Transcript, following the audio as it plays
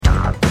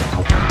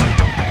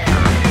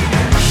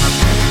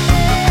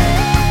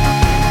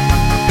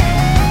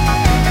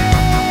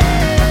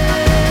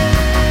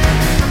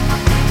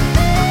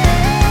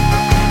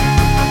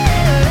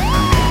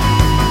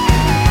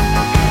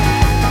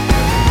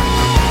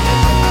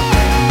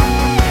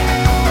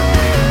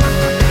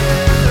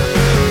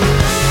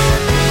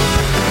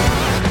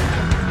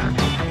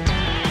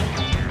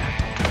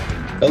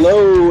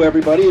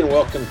Everybody, and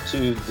welcome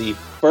to the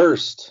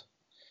first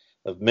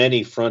of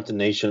many Front and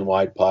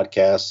Nationwide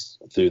podcasts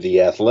through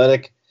The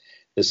Athletic.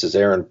 This is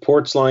Aaron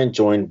Portzline,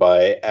 joined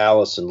by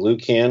Allison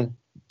Lucan.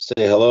 Say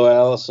hello,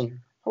 Allison.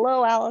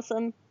 Hello,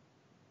 Allison.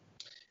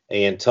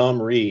 And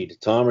Tom Reed.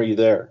 Tom, are you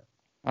there?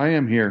 I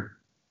am here.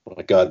 Oh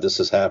my God,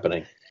 this is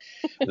happening.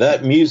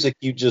 That music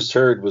you just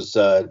heard was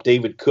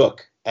David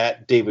Cook,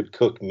 at David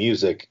Cook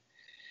Music.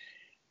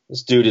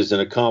 This dude is an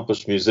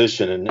accomplished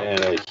musician and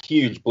a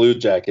huge Blue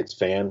Jackets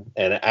fan,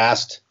 and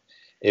asked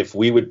if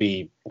we would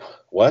be,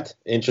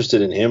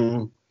 interested in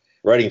him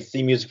writing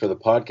theme music for the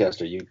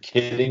podcast. Are you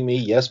kidding me?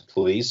 Yes,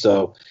 please.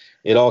 So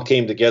it all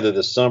came together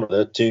this summer.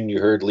 That tune you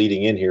heard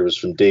leading in here was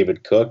from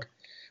David Cook.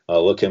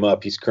 Look him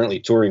up. He's currently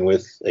touring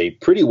with a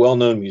pretty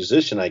well-known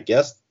musician. I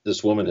guess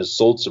this woman has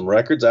sold some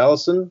records,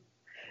 Allison.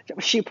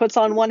 She puts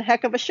on one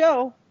heck of a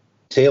show.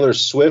 Taylor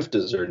Swift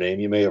is her name.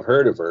 You may have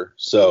heard of her.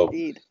 So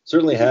Indeed.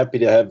 Certainly happy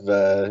to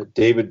have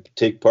David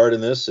take part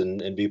in this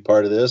and be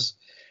part of this.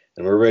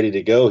 And we're ready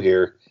to go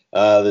here.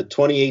 The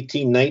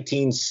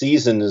 2018-19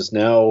 season is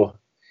now,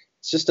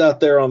 it's just out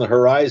there on the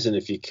horizon.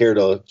 If you care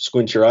to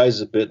squint your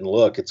eyes a bit and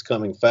look, it's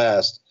coming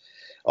fast.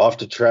 Off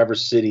to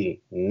Traverse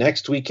City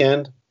next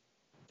weekend.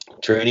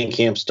 Training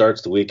camp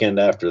starts the weekend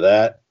after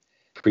that.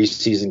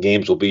 Preseason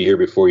games will be here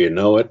before you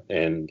know it.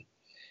 And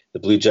the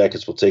Blue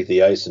Jackets will take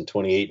the ice in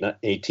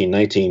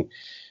 2018-19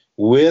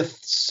 with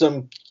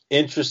some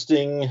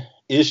interesting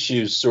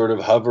issues sort of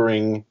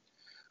hovering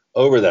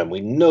over them.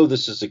 We know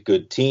this is a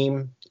good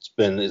team.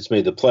 It's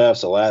made the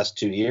playoffs the last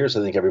 2 years.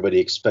 I think everybody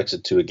expects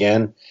it to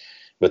again.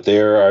 But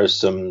there are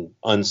some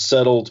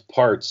unsettled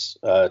parts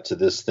to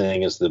this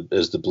thing as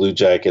the Blue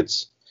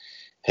Jackets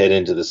head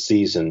into the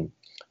season.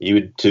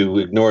 To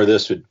ignore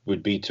this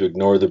would be to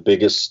ignore the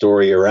biggest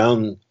story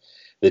around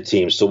the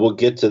team. So we'll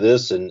get to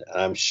this, and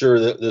I'm sure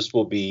that this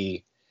will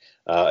be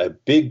a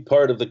big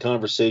part of the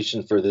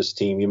conversation for this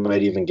team. You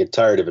might even get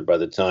tired of it by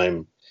the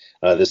time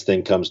this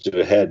thing comes to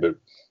a head. But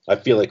I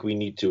feel like we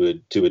need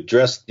to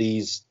address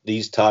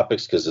these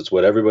topics because it's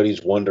what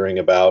everybody's wondering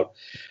about.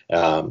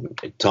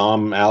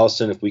 Tom,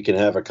 Allison, if we can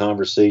have a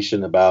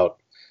conversation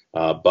about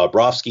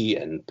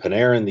Bobrovsky and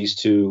Panarin, these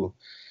two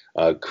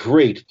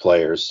great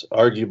players,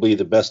 arguably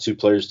the best two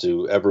players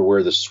to ever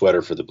wear the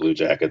sweater for the Blue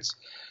Jackets,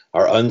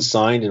 are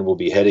unsigned and will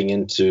be heading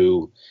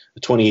into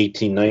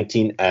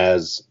 2018-19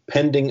 as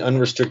pending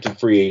unrestricted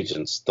free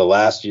agents, the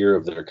last year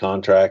of their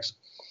contracts.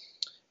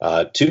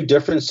 Two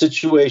different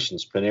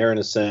situations. Panarin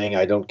is saying,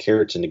 I don't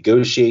care to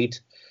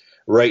negotiate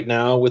right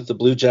now with the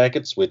Blue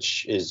Jackets,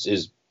 which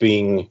is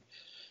being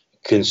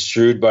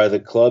construed by the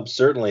club,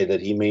 certainly,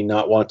 that he may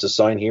not want to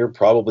sign here,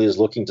 probably is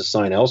looking to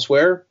sign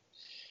elsewhere.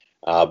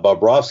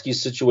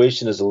 Bobrovsky's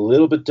situation is a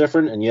little bit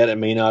different, and yet it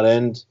may not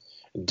end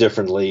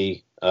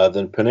differently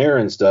than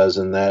Panarin's does,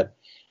 in that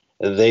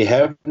they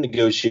have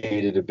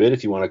negotiated a bit,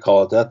 if you want to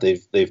call it that.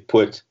 They've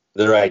put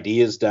their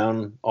ideas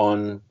down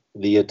on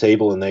the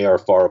table, and they are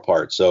far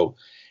apart. So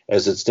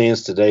as it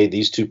stands today,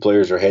 these two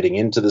players are heading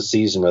into the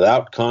season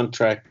without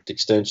contract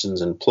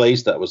extensions in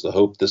place. That was the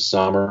hope this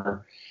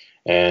summer,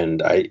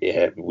 and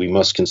we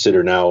must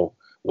consider now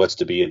what's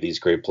to be of these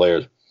great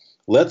players.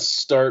 Let's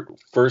start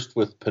first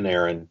with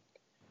Panarin,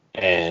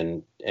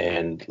 and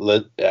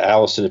let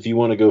Allison, if you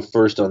want to go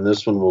first on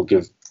this one, we'll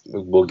give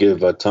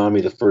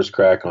Tommy the first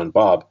crack on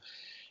Bob.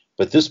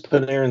 But this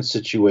Panarin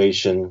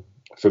situation,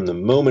 from the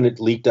moment it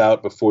leaked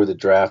out before the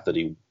draft that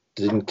he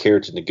didn't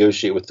care to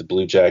negotiate with the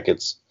Blue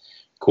Jackets,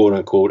 quote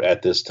unquote,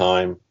 at this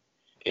time,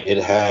 it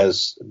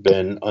has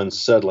been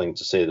unsettling,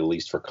 to say the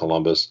least, for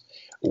Columbus.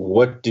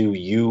 What do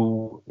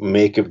you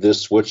make of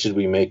this? What should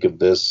we make of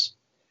this?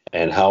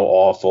 And how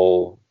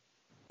awful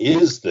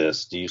is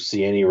this? Do you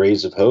see any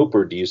rays of hope,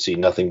 or do you see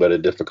nothing but a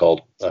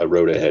difficult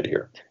road ahead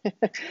here?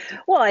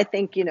 Well, I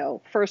think,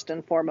 first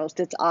and foremost,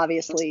 it's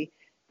obviously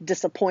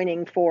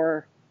disappointing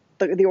for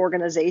the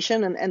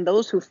organization and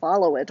those who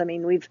follow it. I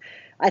mean,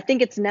 I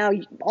think it's now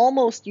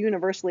almost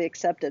universally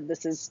accepted.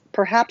 This is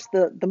perhaps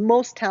the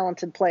most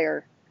talented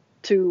player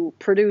to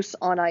produce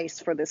on ice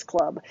for this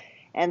club.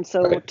 And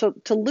so right.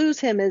 to lose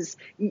him is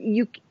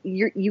you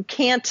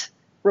can't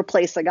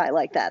replace a guy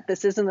like that.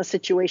 This isn't a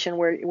situation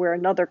where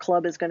another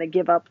club is going to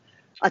give up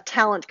a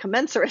talent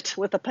commensurate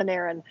with a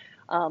Panarin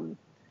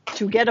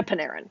to get a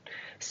Panarin.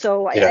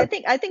 So yeah.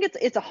 I think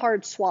it's a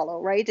hard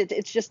swallow, right?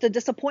 It's just a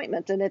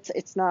disappointment, and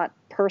it's not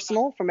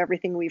personal from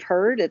everything we've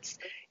heard.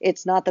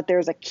 It's not that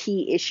there's a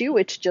key issue.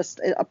 It's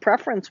just a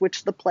preference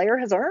which the player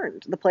has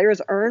earned. The player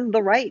has earned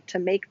the right to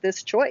make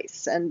this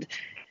choice, and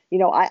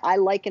I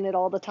liken it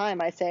all the time.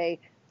 I say,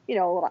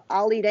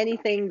 I'll eat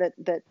anything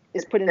that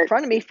is put in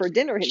front of me for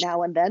dinner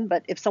now and then.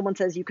 But if someone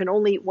says you can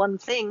only eat one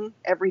thing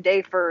every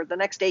day for the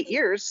next 8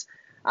 years,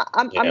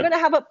 I'm going to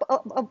have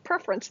a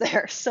preference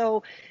there.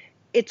 So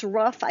it's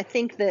rough. I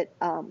think that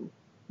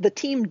the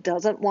team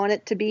doesn't want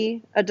it to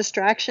be a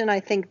distraction.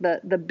 I think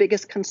the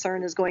biggest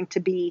concern is going to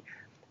be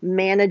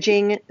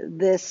managing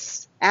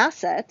this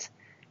asset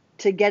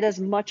to get as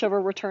much of a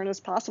return as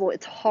possible.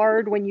 It's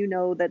hard when you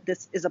know that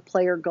this is a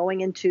player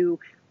going into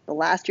the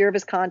last year of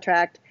his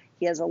contract.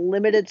 He has a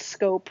limited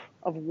scope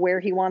of where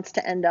he wants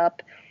to end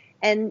up.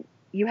 And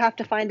you have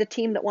to find a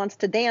team that wants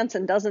to dance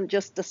and doesn't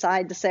just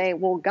decide to say,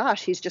 well,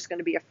 gosh, he's just going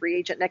to be a free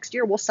agent next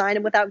year. We'll sign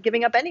him without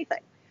giving up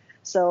anything.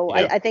 So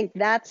I think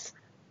that's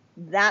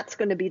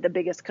going to be the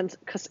biggest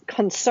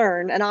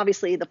concern. And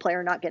obviously the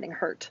player not getting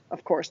hurt,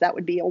 of course, that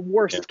would be a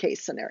worst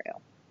case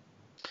scenario.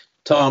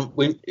 Tom,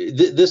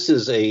 this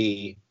is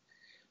it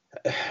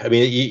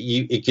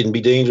can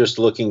be dangerous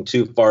looking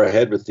too far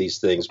ahead with these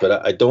things,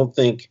 but I don't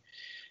think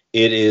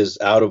it is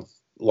out of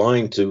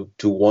line to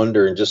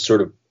wonder and just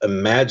sort of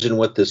imagine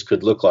what this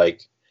could look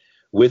like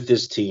with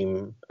this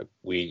team.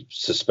 We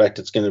expect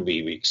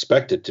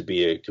it to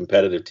be a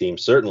competitive team,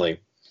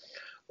 certainly.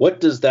 What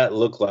does that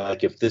look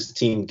like if this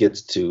team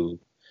gets to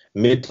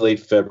mid to late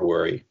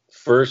February,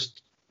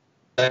 first,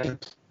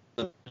 second,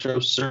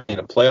 certainly in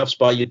a playoff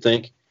spot, you'd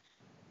think?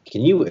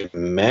 Can you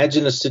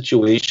imagine a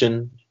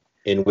situation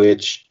in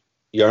which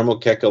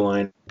Jarmo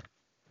Kekalainen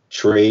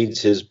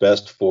trades his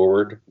best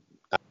forward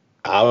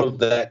out of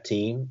that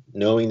team,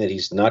 knowing that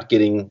he's not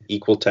getting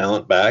equal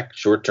talent back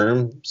short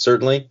term,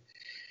 certainly?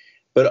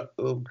 But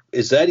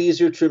is that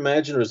easier to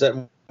imagine, or is that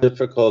more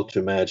difficult to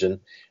imagine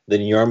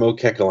than Jarmo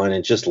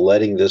Kekalainen just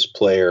letting this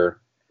player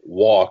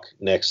walk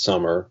next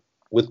summer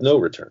with no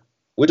return?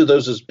 Which of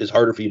those is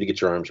harder for you to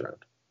get your arms around?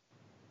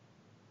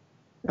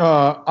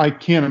 I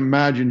can't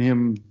imagine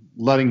him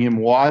letting him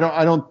walk.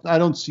 I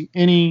don't see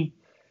any.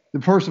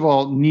 First of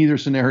all, neither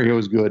scenario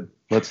is good.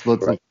 Let's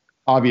right.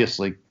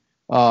 Obviously.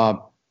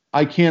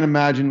 I can't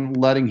imagine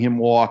letting him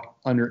walk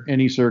under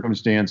any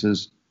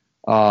circumstances.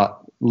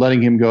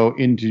 Letting him go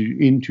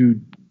into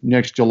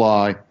next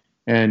July,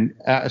 and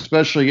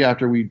especially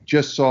after we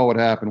just saw what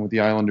happened with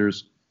the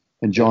Islanders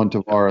and John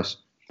Tavares.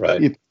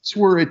 Right. If this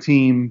were a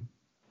team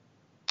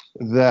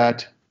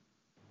that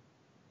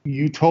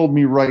you told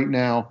me right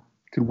now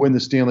could win the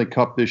Stanley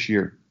Cup this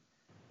year,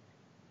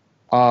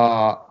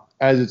 as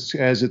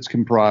it's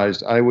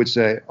comprised, I would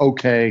say,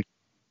 okay,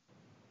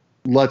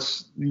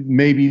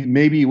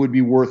 maybe it would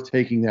be worth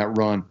taking that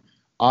run.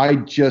 I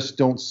just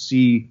don't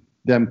see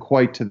them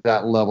quite to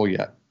that level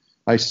yet.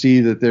 I see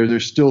that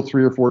there's still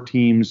 3 or 4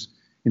 teams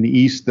in the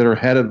East that are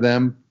ahead of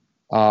them.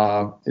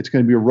 It's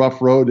going to be a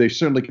rough road. They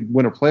certainly could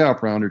win a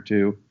playoff round or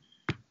two,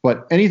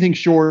 but anything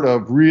short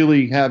of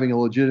really having a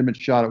legitimate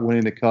shot at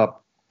winning the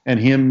Cup and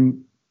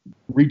him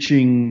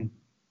reaching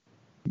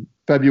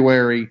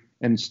February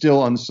and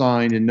still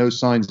unsigned and no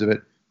signs of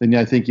it, then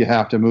I think you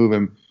have to move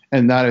him.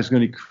 And that is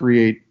going to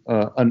create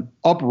an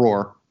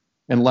uproar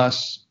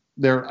unless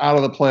they're out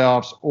of the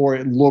playoffs or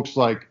it looks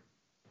like,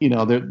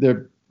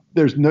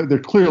 they're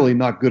clearly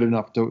not good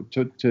enough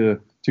to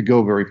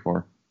go very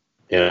far.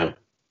 Yeah,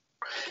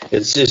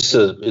 it's just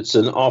it's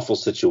an awful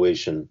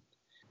situation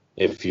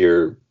if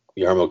you're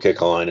Jarmo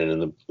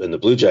Kekalainen and the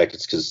Blue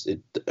Jackets, because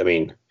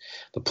the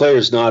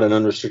player's not an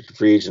unrestricted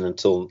free agent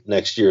until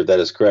next year. That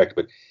is correct,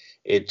 but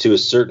to a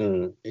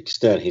certain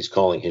extent, he's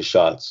calling his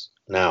shots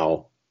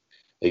now,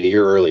 a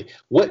year early.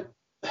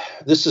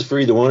 This is for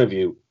either one of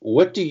you.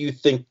 What do you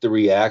think the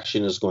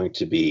reaction is going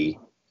to be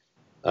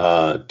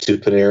to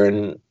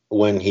Panarin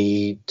when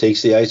he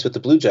takes the ice with the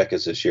Blue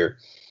Jackets this year?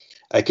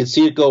 I could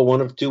see it go one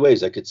of two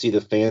ways. I could see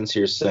the fans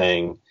here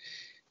saying,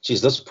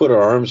 geez, let's put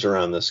our arms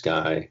around this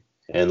guy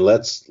and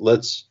let's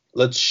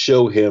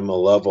show him a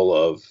level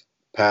of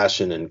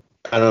passion. And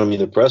I don't mean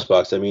the press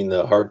box, I mean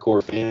the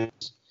hardcore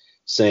fans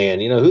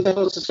saying, who the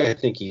hell does this guy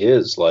think he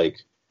is?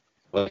 Like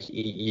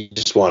you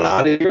just want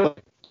out of here?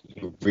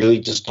 You really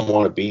just don't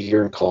want to be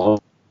here in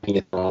Columbus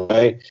the wrong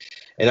way?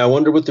 And I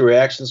wonder what the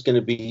reaction is going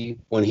to be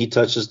when he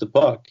touches the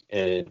puck.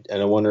 And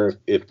I wonder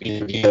if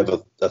you have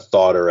a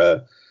thought or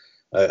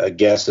a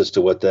guess as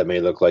to what that may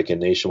look like in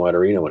Nationwide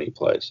Arena when he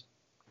plays.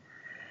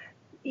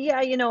 Yeah,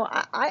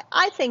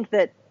 I think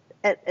that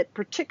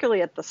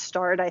particularly at the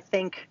start, I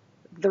think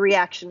the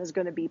reaction is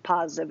going to be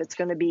positive. It's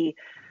going to be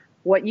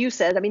what you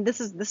said. I mean, this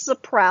is a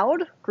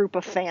proud group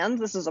of fans.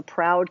 This is a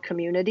proud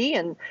community,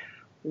 and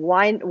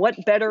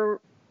what better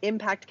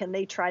impact can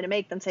they try to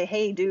make than say,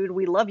 hey, dude,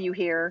 we love you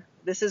here.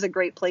 This is a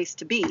great place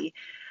to be.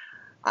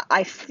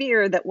 I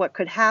fear that what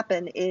could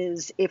happen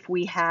is if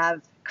we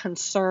have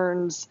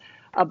concerns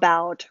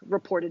about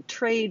reported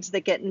trades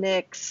that get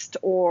nixed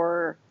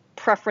or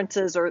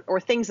preferences or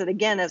things that,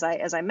 again, as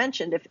I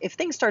mentioned, if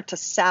things start to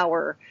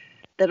sour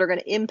that are going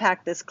to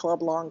impact this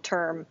club long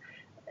term,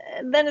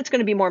 then it's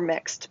going to be more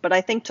mixed. But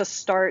I think to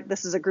start,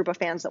 this is a group of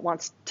fans that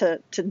wants to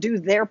do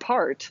their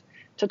part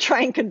to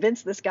try and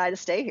convince this guy to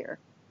stay here.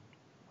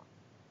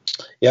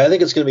 Yeah, I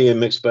think it's going to be a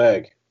mixed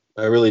bag.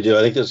 I really do.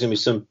 I think there's going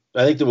to be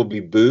I think there will be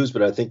boos,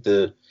 but I think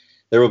there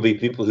will be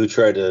people who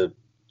try to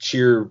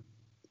cheer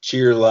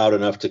loud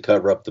enough to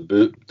cover up the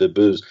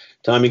boos.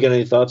 Tom, you got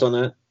any thoughts on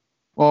that?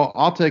 Well,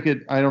 I'll take it.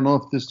 I don't know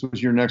if this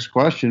was your next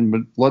question,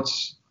 but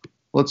let's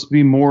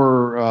be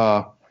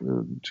more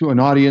to an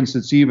audience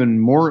that's even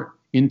more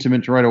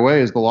intimate right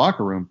away is the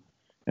locker room.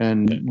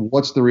 And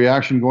what's the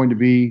reaction going to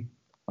be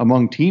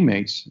among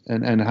teammates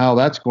and how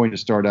that's going to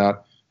start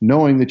out,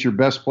 knowing that your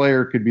best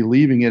player could be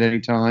leaving at any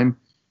time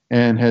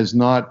and has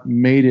not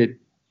made it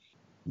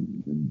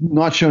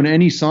not shown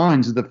any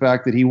signs of the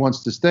fact that he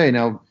wants to stay.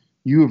 Now,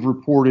 you have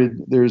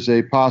reported there's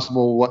a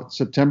possible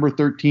September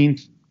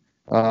 13th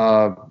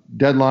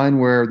deadline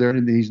where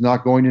he's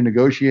not going to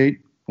negotiate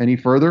any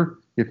further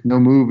if no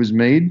move is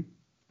made.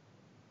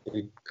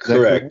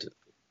 Correct.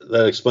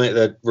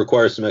 That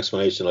requires some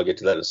explanation. I'll get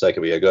to that in a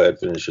second. But yeah, go ahead,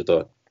 finish your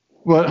thought.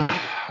 Well,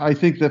 I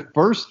think the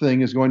first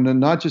thing is going to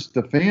not just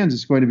the fans.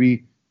 It's going to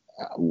be,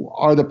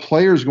 are the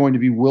players going to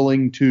be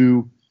willing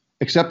to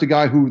accept a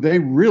guy who they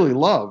really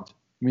loved?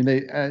 I mean,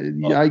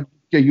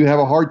 you have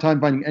a hard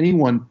time finding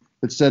anyone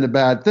that said a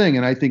bad thing,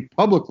 and I think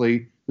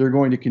publicly they're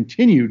going to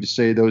continue to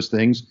say those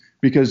things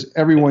because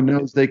everyone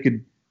knows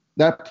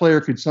that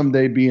player could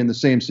someday be in the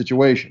same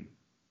situation.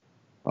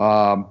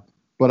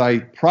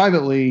 But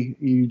privately,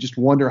 you just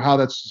wonder how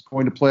that's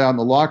going to play out in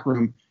the locker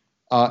room.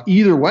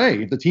 Either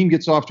way, if the team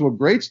gets off to a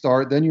great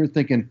start, then you're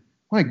thinking,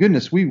 my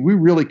goodness, we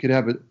really could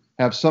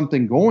have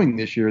something going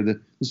this year.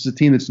 That this is a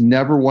team that's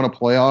never won a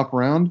playoff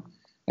round.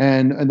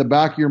 And in the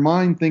back of your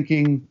mind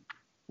thinking,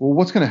 well,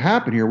 what's going to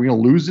happen here? We're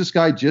going to lose this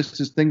guy just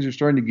as things are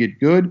starting to get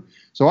good.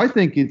 So I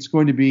think it's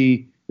going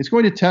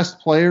to test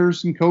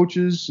players and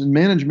coaches and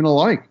management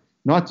alike,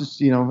 not just,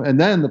 and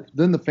then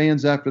the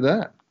fans after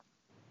that.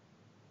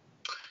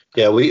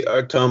 Yeah, we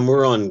are, Tom,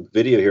 we're on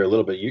video here a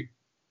little bit.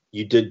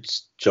 You did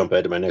jump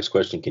ahead to my next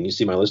question. Can you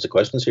see my list of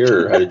questions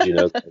here, or how did you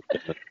know?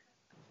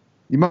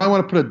 You might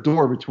want to put a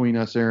door between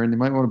us, Aaron. You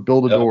might want to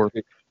build a door.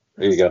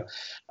 There you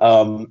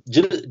go.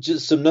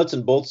 Just some nuts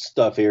and bolts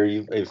stuff here.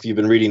 If you've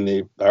been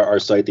reading our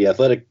site, The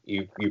Athletic,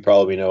 you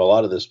probably know a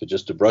lot of this, but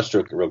just to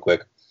brushstroke it real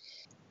quick.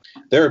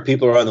 There are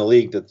people around the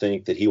league that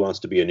think that he wants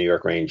to be a New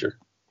York Ranger.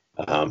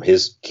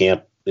 His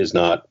camp is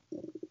not,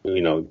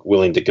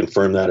 willing to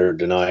confirm that or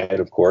deny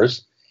it, of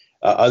course.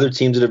 Other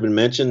teams that have been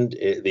mentioned,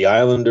 the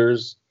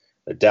Islanders,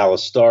 the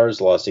Dallas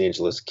Stars, Los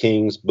Angeles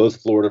Kings,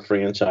 both Florida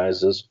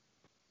franchises.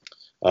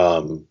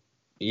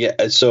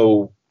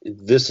 So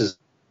this is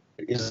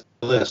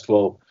a list.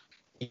 Well,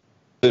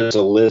 there's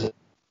a list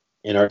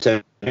in our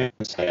 10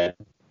 head,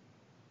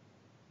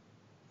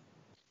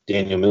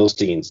 Daniel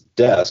Milstein's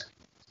desk.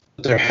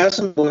 There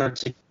hasn't been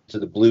articulated to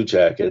the Blue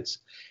Jackets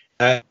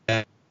appetite.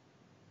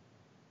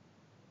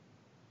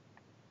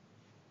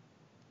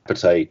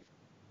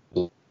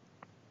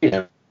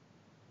 Aaron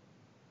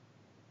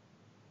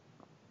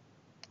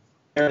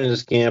in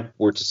his camp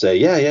were to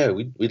say,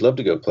 we'd love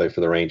to go play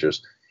for the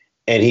Rangers,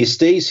 and he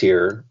stays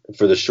here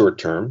for the short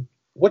term.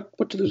 What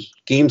do those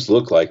games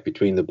look like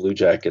between the Blue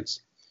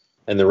Jackets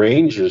and the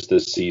Rangers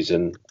this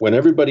season when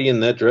everybody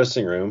in that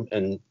dressing room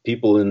and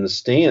people in the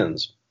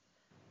stands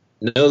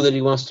know that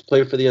he wants to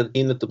play for the other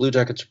team that the Blue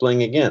Jackets are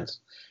playing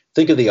against?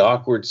 Think of the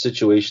awkward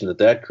situation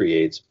that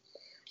creates.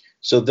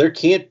 So there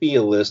can't be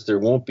a list. There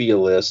won't be a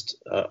list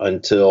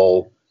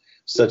until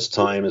such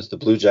time as the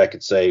Blue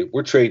Jackets say,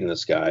 we're trading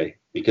this guy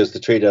because the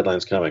trade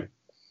deadline's coming.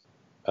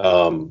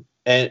 And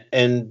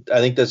I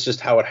think that's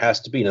just how it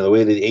has to be. Now, the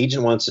way the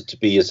agent wants it to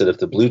be is that if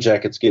the Blue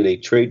Jackets get a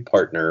trade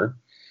partner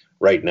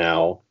right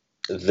now,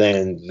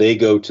 then they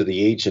go to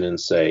the agent and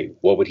say,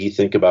 what would he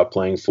think about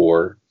playing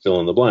for fill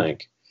in the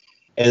blank?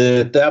 And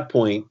then at that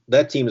point,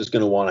 that team is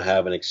going to want to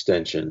have an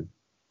extension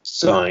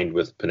signed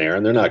with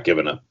Panarin. They're not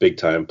giving up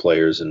big-time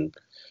players and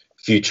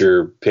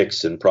future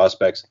picks and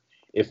prospects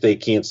if they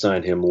can't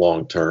sign him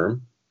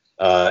long-term.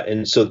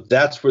 And so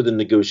that's where the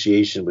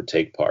negotiation would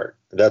take part.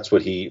 That's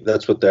what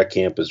that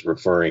camp is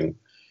referring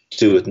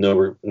to with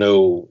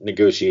no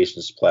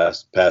negotiations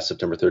past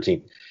September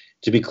 13th.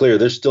 To be clear,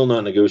 they're still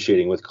not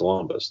negotiating with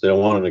Columbus. They don't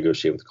want to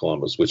negotiate with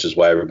Columbus, which is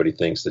why everybody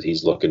thinks that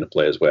he's looking to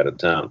play his way out of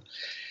town.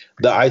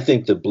 I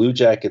think the Blue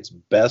Jackets'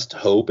 best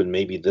hope, and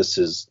maybe this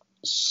is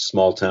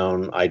small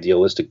town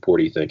idealistic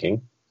Porty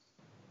thinking,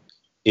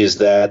 is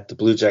that the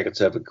Blue Jackets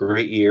have a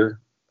great year,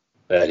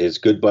 that his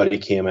good buddy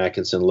Cam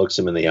Atkinson looks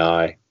him in the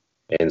eye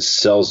and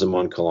sells him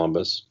on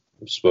Columbus.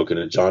 I've spoken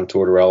to John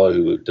Tortorella,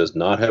 who does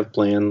not have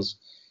plans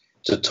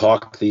to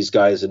talk these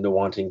guys into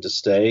wanting to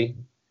stay,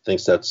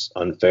 thinks that's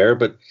unfair,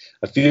 but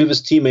a few of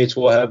his teammates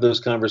will have those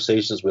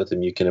conversations with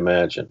him, you can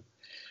imagine.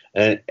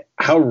 And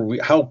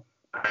how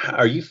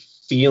are you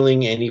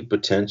feeling any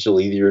potential,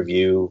 either of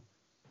you,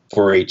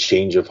 for a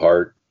change of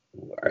heart?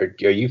 Are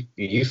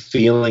you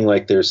feeling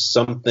like there's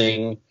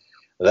something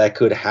that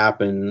could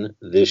happen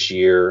this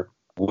year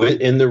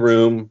in the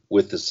room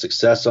with the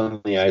success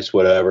on the ice,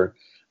 whatever,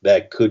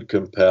 that could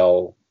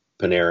compel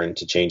Panarin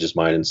to change his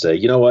mind and say,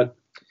 you know what,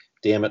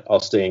 damn it, I'll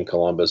stay in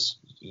Columbus.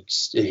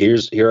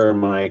 Here are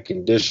my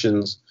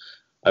conditions.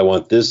 I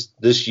want this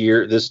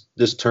year,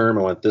 this term.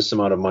 I want this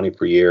amount of money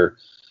per year.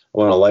 I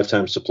want a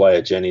lifetime supply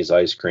of Jenny's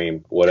ice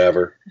cream,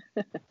 whatever.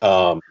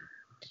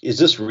 Is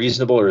this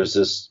reasonable, or is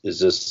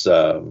this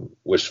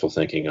wishful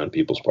thinking on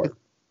people's part?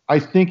 I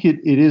think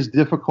it is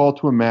difficult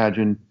to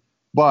imagine,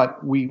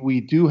 but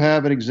we do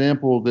have an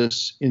example of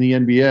this in the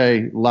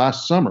NBA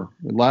last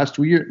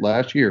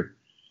year.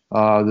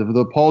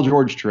 The Paul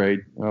George trade.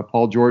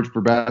 Paul George,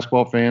 for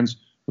basketball fans,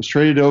 was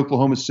traded to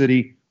Oklahoma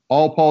City.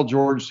 All Paul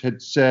George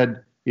had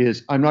said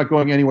is, I'm not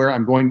going anywhere.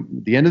 I'm going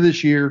at the end of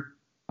this year.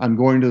 I'm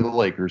going to the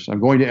Lakers. I'm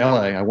going to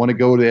LA. I want to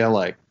go to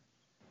LA.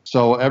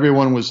 So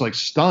everyone was like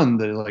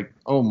stunned that like,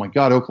 oh my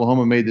God,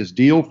 Oklahoma made this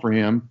deal for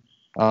him.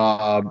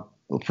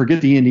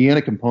 Forget the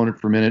Indiana component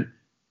for a minute.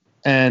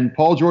 And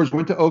Paul George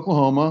went to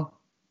Oklahoma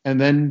and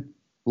then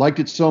liked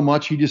it so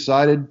much he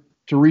decided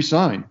to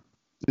resign.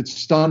 It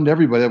stunned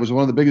everybody. That was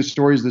one of the biggest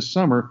stories this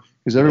summer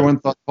because everyone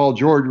thought Paul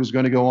George was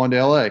going to go on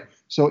to LA.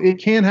 So it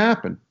can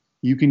happen.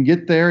 You can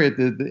get there.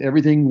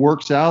 Everything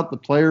works out. The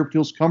player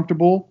feels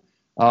comfortable.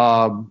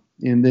 And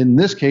in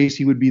this case,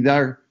 he would be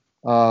there.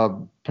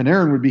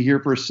 Panarin would be here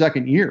for a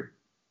second year.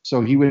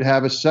 So he would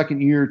have a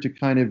second year to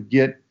kind of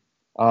get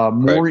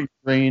more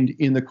ingrained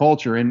in the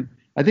culture. And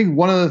I think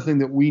one other thing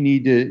that we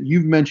need to,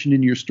 you've mentioned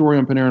in your story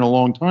on Panarin a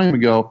long time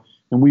ago,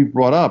 and we've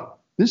brought up,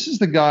 this is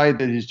the guy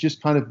that has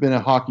just kind of been a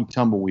hockey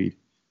tumbleweed.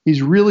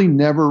 He's really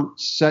never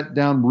set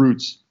down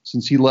roots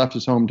since he left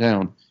his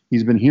hometown.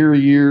 He's been here a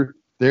year,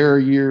 there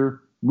a year,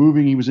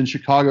 moving. He was in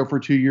Chicago for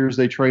 2 years.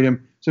 They trade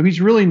him. So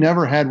he's really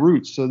never had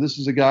roots. So this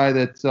is a guy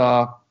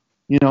that,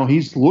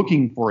 he's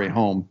looking for a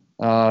home.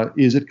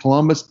 Is it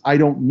Columbus? I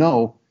don't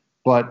know.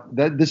 But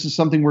this is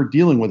something we're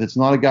dealing with. It's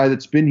not a guy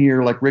that's been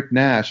here like Rick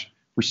Nash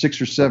for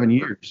 6 or 7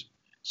 years.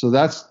 So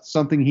that's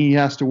something he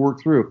has to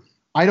work through.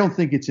 I don't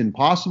think it's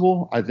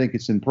impossible. I think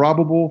it's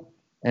improbable.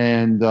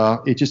 And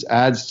it just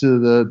adds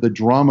to the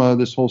drama of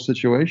this whole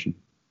situation.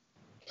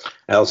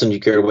 Allison, you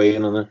care to weigh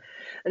in on that?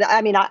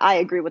 I mean, I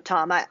agree with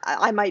Tom.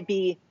 I might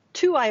be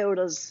 2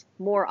 iotas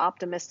more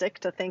optimistic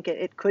to think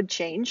it could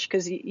change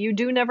because you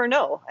do never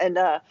know. And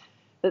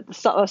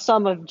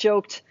some have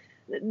joked,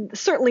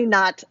 certainly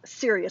not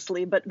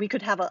seriously, but we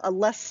could have a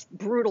less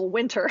brutal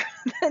winter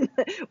than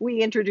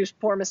we introduced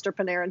poor Mr.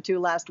 Panarin to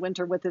last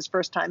winter with his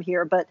first time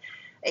here. But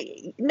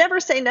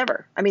never say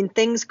never. I mean,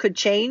 things could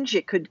change.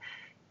 It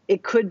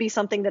could be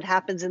something that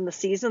happens in the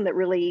season that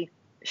really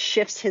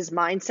shifts his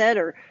mindset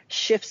or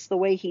shifts the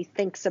way he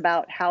thinks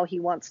about how he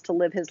wants to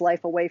live his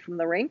life away from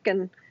the rink.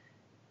 And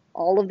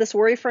all of this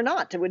worry for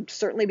naught. It would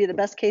certainly be the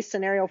best case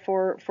scenario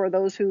for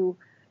those who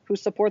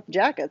support the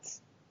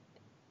Jackets.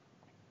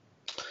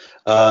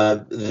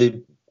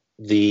 The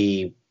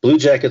Blue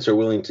Jackets are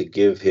willing to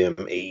give him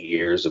 8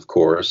 years, of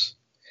course.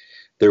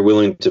 They're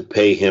willing to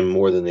pay him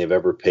more than they've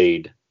ever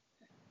paid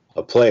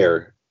a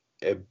player,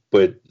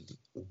 but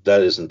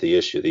that isn't the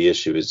issue. The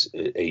issue is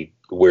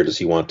where does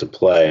he want to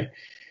play,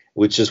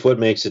 which is what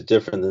makes it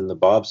different than the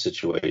Bob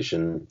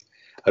situation.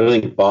 I don't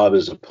think Bob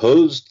is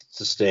opposed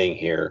to staying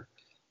here,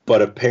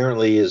 but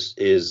apparently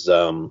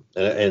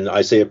and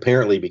I say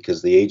apparently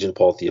because the agent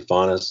Paul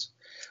Theophanis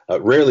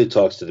rarely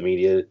talks to the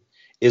media,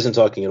 isn't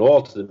talking at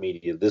all to the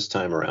media this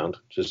time around,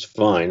 just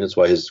fine. That's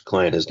why his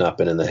client has not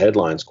been in the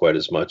headlines quite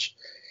as much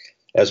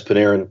as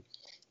Panarin.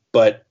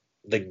 But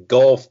the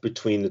gulf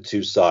between the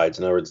two sides,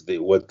 in other words,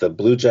 what the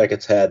Blue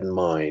Jackets had in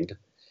mind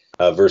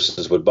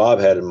versus what Bob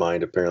had in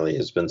mind, apparently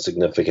has been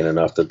significant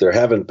enough that there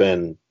haven't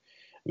been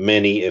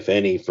many, if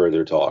any,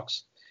 further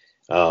talks.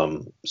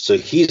 So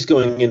he's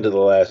going into the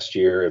last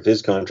year of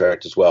his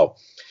contract as well.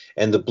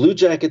 And the Blue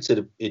Jackets,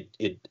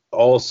 it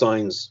all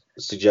signs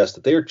suggest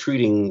that they are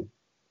treating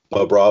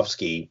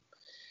Bobrovsky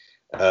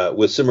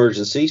with some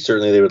urgency.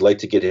 Certainly they would like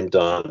to get him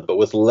done, but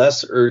with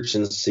less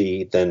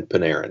urgency than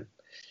Panarin.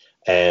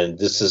 And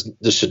this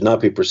should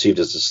not be perceived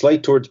as a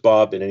slight towards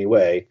Bob in any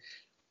way,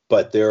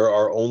 but there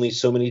are only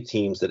so many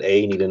teams that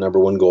A, need a number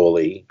one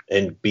goalie,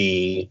 and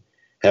B,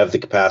 have the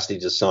capacity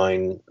to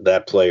sign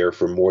that player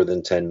for more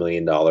than $10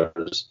 million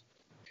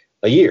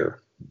a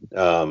year.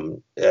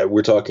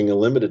 We're talking a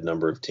limited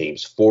number of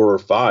teams, 4 or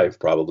 5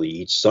 probably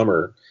each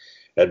summer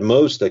at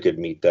most that could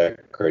meet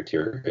that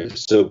criteria.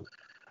 So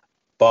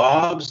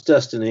Bob's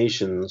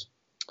destinations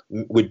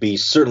would be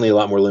certainly a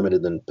lot more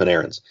limited than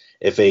Panarin's.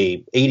 If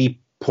a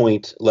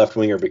 80-point left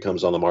winger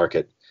becomes on the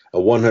market, a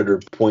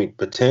 100-point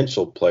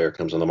potential player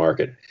comes on the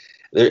market,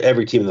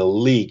 every team in the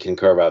league can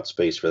carve out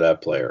space for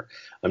that player.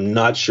 I'm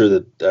not sure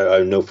that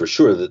I know for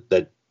sure that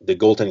the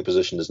goaltending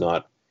position does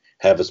not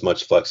have as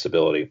much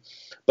flexibility.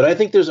 But I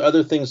think there's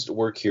other things to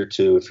work here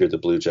too if you're the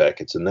Blue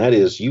Jackets, and that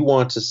is you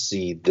want to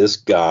see this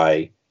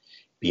guy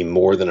be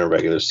more than a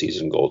regular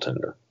season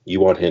goaltender.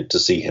 You want him to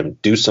see him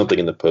do something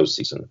in the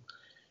postseason.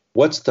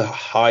 What's the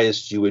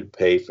highest you would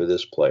pay for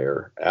this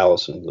player,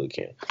 Allison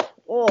Lucan?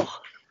 Brutal.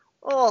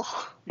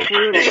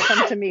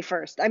 Come to me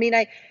first. I mean,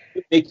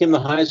 make him the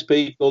highest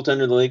paid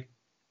goaltender in the league.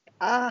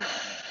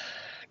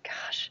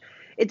 Gosh,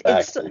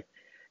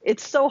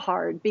 it's so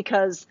hard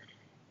because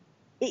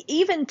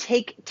even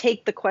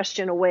take the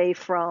question away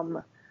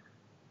from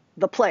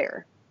the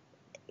player.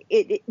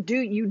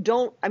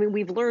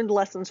 We've learned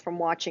lessons from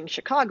watching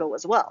Chicago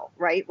as well,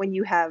 right? When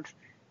you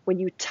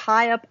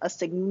tie up a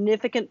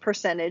significant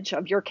percentage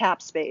of your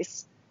cap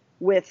space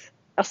with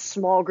a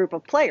small group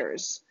of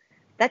players,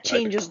 that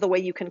changes the way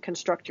you can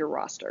construct your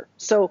roster.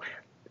 So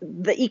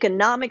the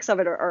economics of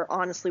it are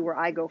honestly where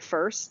I go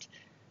first.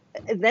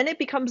 Then it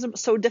becomes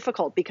so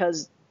difficult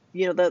because,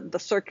 the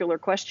circular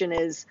question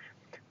is,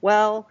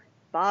 well,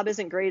 Bob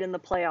isn't great in the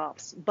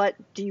playoffs, but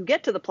do you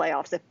get to the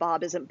playoffs if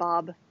Bob isn't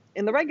Bob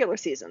in the regular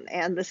season.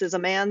 And this is a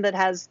man that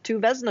has 2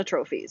 Vezina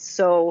trophies.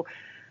 So,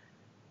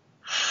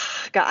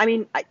 God, I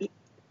mean,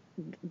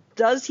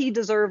 does he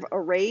deserve a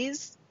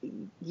raise?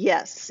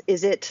 Yes.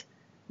 Is it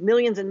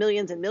millions and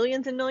millions and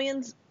millions and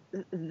millions?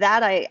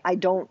 That I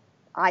don't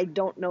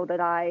know that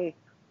I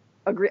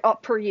agree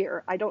per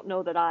year. I don't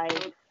know that I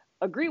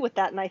agree with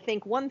that. And I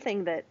think one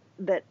thing that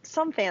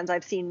some fans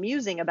I've seen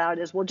musing about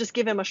is, well, just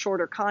give him a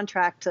shorter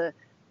contract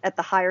at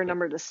the higher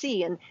number to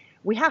see. And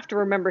we have to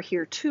remember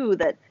here too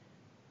that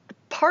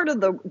part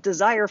of the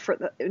desire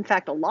in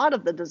fact, a lot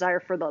of the desire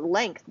for the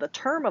length, the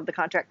term of the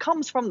contract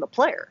comes from the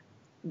player.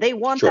 They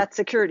want Sure. that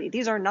security.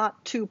 These are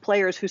not 2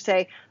 players who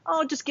say,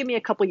 oh, just give me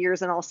a couple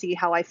years and I'll see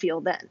how I feel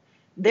then.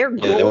 Their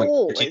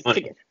goal is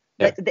to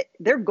get,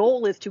 their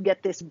goal is to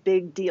get this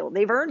big deal.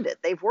 They've earned it.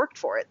 They've worked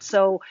for it.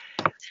 So,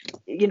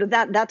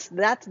 that's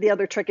the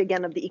other trick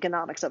again of the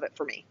economics of it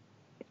for me.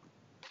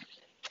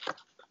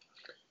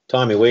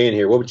 Tommy, weigh in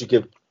here. What would you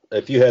give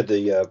if you had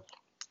the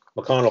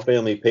McConnell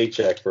family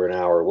paycheck for an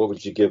hour? What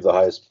would you give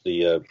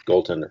the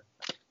goaltender?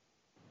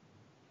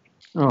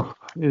 Oh,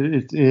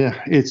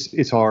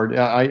 it's hard.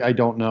 I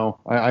don't know.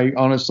 I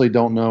honestly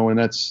don't know, and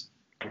that's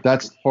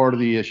part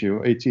of the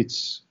issue.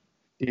 Is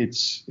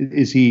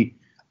he?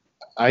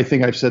 I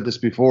think I've said this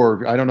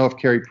before. I don't know if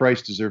Carey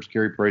Price deserves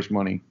Carey Price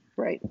money.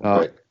 Right.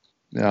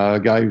 A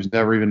guy who's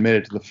never even made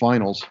it to the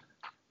finals.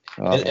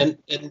 And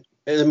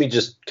let me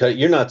just cut.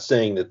 You're not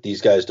saying that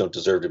these guys don't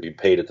deserve to be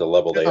paid at the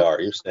level they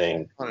are. You're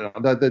saying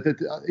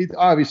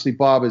obviously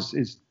Bob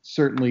is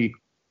certainly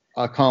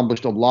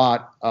accomplished a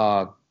lot,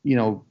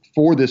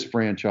 for this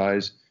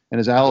franchise. And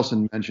as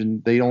Allison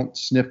mentioned, they don't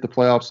sniff the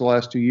playoffs the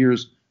last 2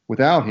 years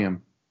without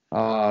him.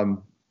 And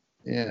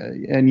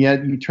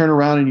yet you turn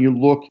around and you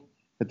look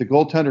at the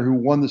goaltender who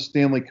won the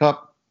Stanley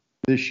Cup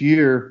this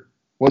year,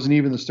 wasn't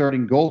even the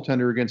starting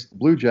goaltender against the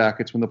Blue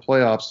Jackets when the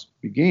playoffs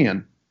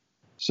began.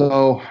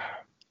 So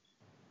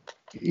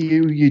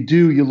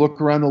you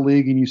look around the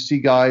league and you see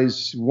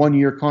guys. 1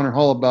 year, Connor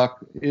Hellebuyck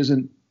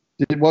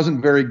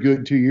wasn't very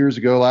good 2 years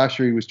ago. Last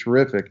year he was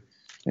terrific.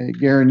 And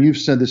Garen, you've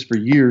said this for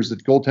years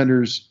that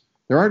goaltenders,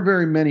 there aren't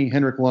very many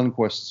Henrik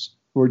Lundqvists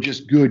who are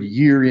just good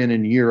year in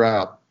and year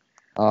out.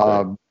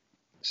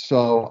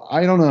 So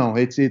I don't know.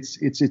 It's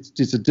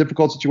a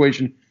difficult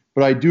situation,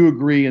 but I do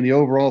agree in the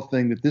overall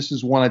thing that this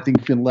is one I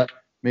think can let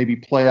maybe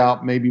play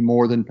out maybe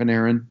more than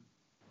Panarin.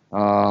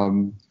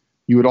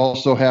 You would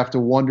also have to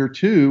wonder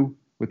too,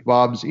 with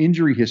Bob's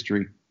injury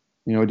history,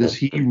 does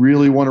he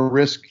really want to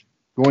risk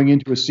going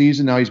into a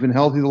season? Now he's been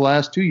healthy the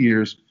last 2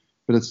 years,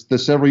 but it's the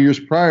several years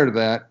prior to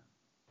that,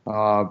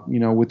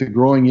 with the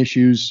growing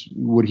issues,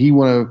 would he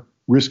want to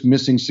risk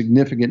missing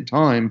significant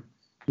time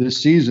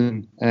this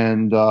season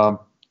and,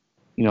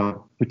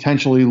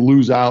 potentially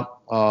lose out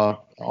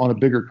on a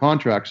bigger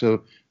contract?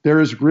 So there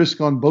is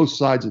risk on both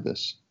sides of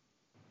this.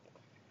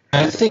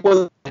 I think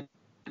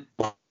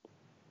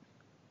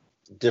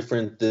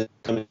different than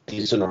coming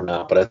season or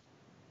not, but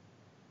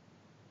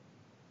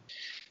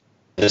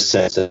this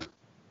sense of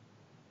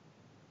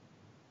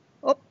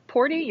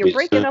Porty, you're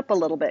breaking up a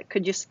little bit.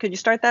 Could you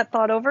start that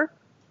thought over?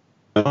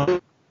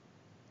 You're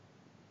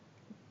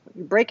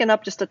breaking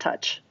up just a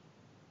touch.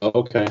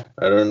 Okay.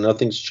 I don't know.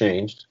 Nothing's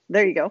changed.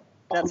 There you go.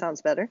 That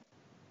sounds better.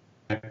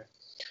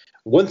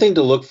 One thing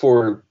to look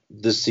for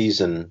this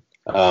season,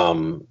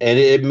 and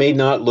it may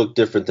not look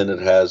different than it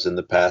has in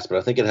the past, but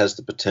I think it has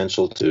the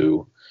potential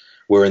to,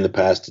 where in the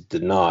past it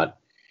did not.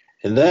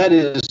 And that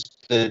is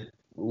that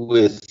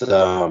with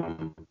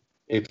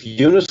if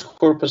Joonas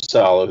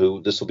Korpisalo,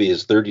 who this will be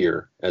his 3rd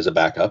year as a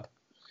backup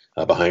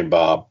behind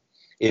Bob,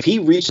 if he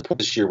reaches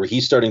this year where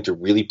he's starting to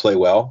really play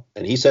well,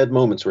 and he's had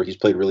moments where he's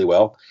played really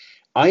well,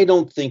 I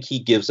don't think he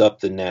gives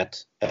up the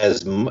net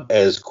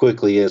as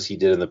quickly as he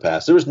did in the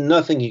past. There was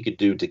nothing he could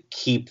do to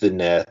keep the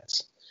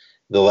nets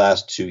the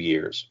last 2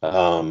 years. In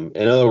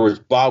other words,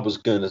 Bob was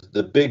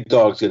the big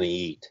dog's gonna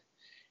eat.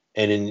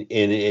 And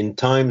in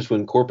times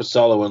when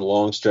Korpisalo went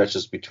long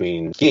stretches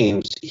between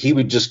games, he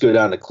would just go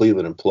down to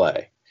Cleveland and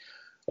play.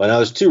 Well, now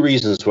there's 2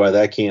 reasons why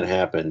that can't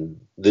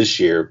happen this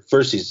year.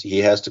 First, he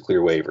has to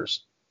clear waivers.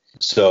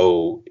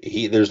 So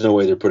there's no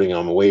way they're putting him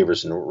on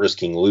waivers and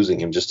risking losing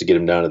him just to get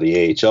him down to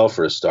the AHL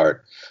for a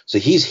start. So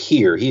he's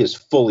here. He is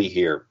fully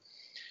here.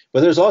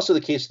 But there's also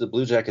the case of the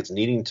Blue Jackets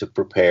needing to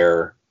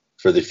prepare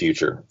for the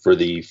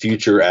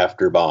future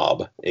after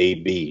Bob,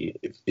 AB,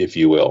 if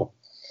you will,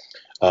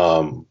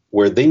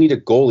 where they need a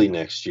goalie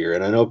next year.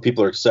 And I know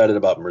people are excited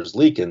about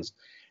Merzlikins.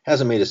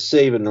 Hasn't made a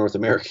save in North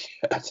America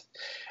yet.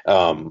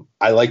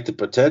 I like the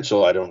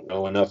potential. I don't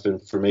know enough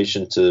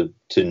information to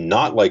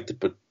not like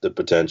the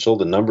potential.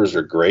 The numbers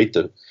are great.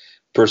 The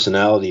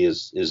personality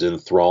is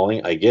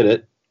enthralling. I get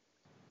it.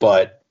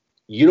 But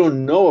you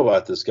don't know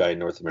about this guy in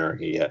North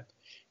America yet.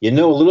 You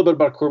know a little bit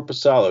about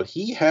Korpisalo.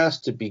 He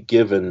has to be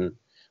given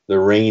the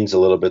reins a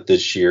little bit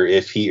this year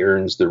if he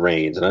earns the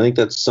reins. And I think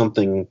that's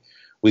something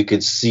we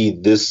could see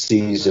this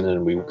season,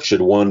 and we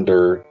should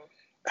wonder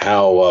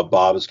how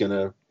Bob is going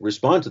to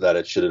respond to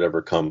that should it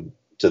ever come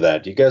to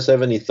that. Do you guys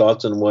have any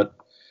thoughts on what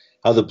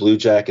how the Blue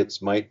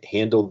Jackets might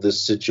handle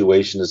this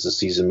situation as the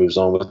season moves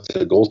on with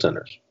the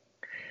goaltenders.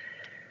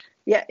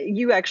 Yeah,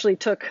 you actually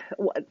took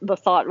the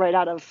thought right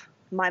out of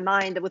my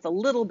mind with a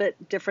little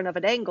bit different of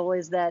an angle,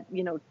 is that,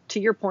 to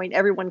your point,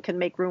 everyone can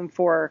make room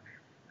for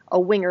a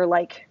winger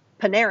like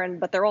Panarin,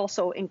 but they're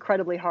also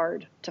incredibly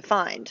hard to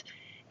find.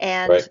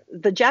 And Right.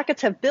 the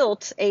Jackets have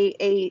built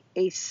a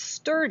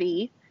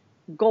sturdy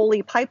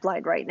goalie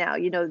pipeline right now.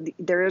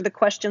 There are the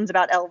questions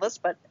about Elvis,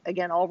 but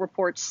again, all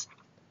reports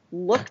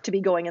look to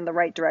be going in the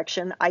right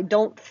direction. I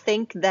don't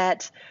think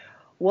that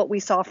what we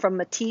saw from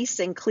Matisse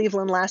in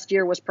Cleveland last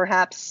year was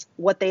perhaps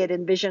what they had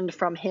envisioned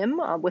from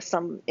him, with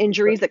some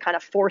injuries that kind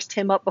of forced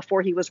him up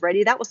before he was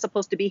ready. That was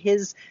supposed to be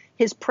his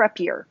prep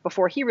year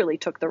before he really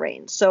took the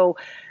reins. So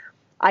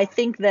I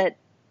think that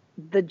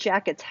the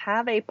Jackets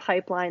have a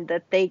pipeline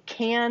that they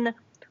can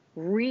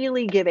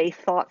really give a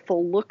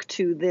thoughtful look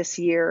to this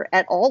year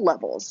at all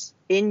levels,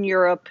 in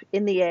Europe,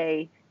 in the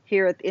A,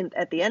 here at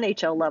the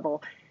NHL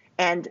level,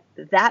 and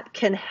that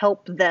can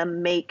help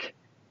them make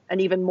an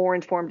even more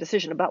informed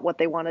decision about what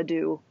they want to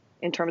do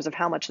in terms of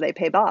how much they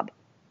pay Bob.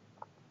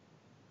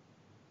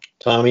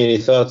 Tommy, any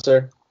thoughts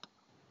there?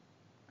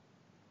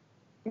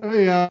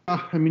 Yeah,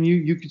 I mean,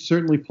 you could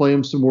certainly play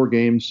him some more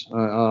games.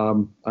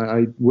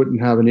 I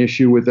wouldn't have an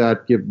issue with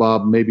that. Give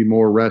Bob maybe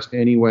more rest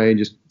anyway,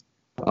 just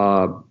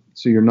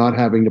so you're not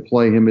having to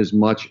play him as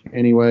much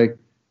anyway.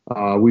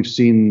 We've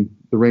seen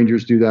the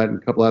Rangers do that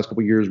in the last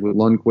couple of years with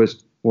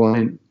Lundqvist. Well,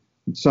 and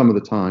some of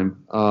the time,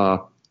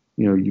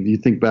 you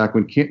think back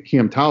when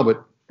Cam Talbot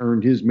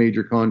earned his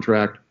major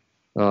contract,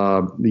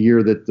 the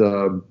year that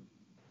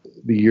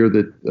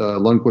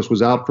Lundqvist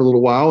was out for a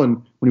little while, and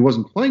when he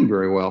wasn't playing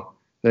very well,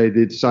 they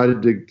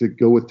decided to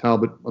go with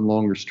Talbot on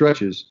longer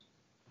stretches.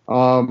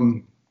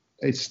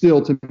 It's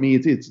still, to me,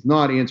 it's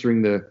not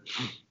answering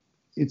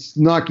it's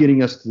not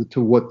getting us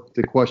to what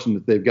the question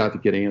that they've got to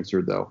get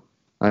answered, though.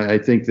 I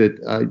think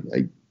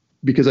that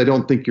because I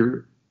don't think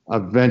you're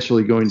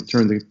eventually going to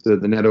turn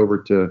the net over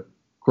to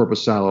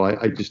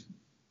Korpisalo.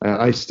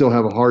 I still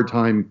have a hard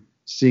time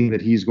seeing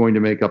that he's going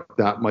to make up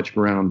that much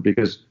ground,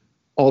 because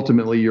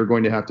ultimately you're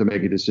going to have to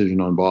make a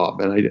decision on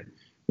Bob.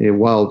 And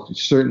while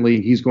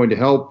certainly he's going to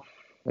help,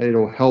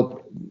 it'll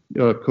help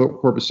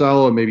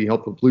Korpisalo and maybe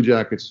help the Blue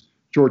Jackets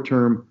short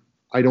term.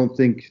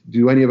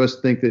 Do any of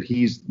us think that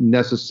he's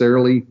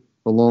necessarily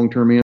the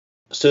long-term answer?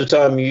 So,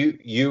 Tom,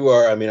 you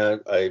are,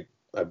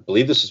 I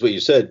believe this is what you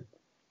said.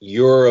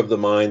 You're of the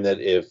mind that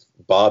if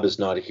Bob is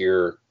not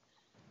here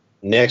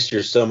next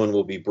year, someone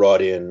will be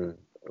brought in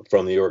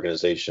from the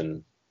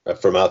organization,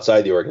 from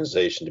outside the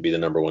organization, to be the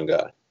number one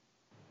guy.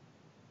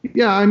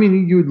 Yeah,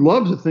 you'd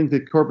love to think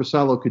that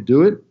Korpisalo could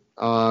do it,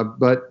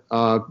 but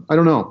I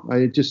don't know.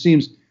 It just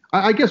seems.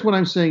 I guess what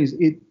I'm saying is,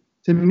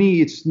 to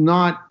me, it's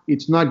not.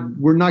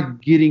 We're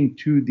not getting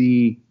to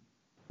the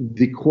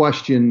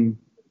question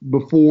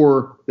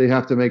before they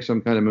have to make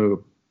some kind of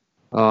move.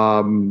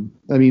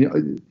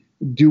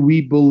 Do we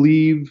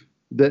believe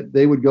that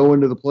they would go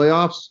into the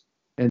playoffs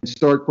and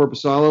start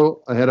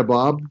Korpisalo ahead of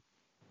Bob?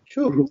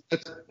 Sure.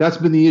 That's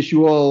been the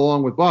issue all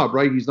along with Bob,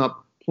 right? He's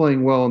not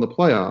playing well in the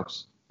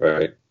playoffs.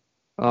 Right.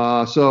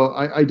 So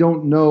I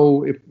don't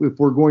know if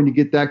we're going to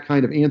get that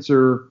kind of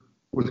answer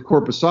with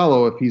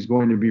Korpisalo, if he's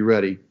going to be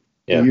ready.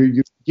 Yeah.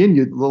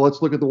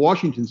 Let's look at the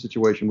Washington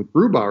situation with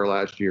Grubauer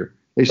last year.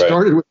 They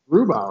started with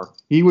Grubauer.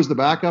 He was the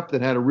backup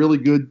that had a really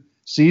good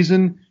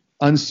season,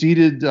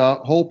 unseeded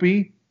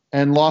Holtby,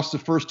 and lost the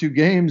first two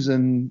games.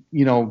 And,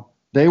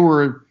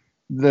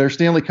 their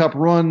Stanley Cup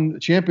run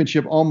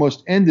championship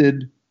almost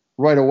ended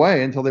right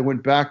away until they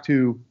went back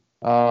to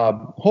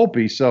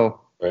Holtby. So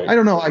right. I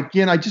don't know.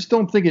 Again, I just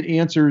don't think it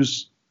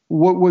answers it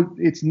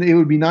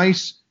would be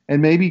nice,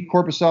 and maybe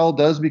Korpisalo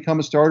does become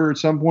a starter at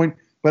some point,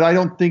 but I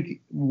don't think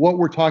what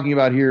we're talking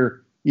about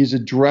here is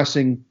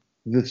addressing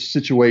the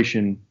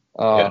situation.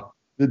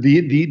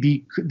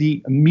 The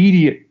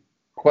immediate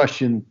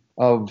question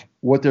of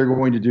what they're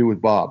going to do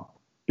with Bob,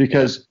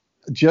 because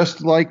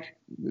just like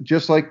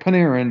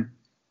Panarin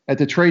at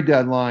the trade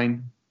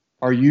deadline,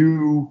 are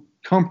you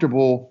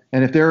comfortable?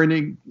 And if they're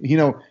in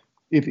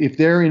if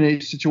they're in a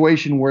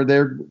situation where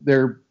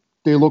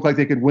they look like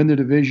they could win the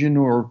division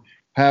or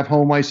have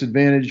home ice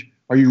advantage,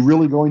 are you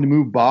really going to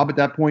move Bob at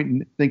that point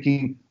and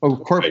thinking,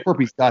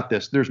 Corpy's got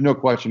this? There's no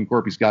question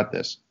Corpy's got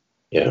this.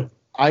 Yeah.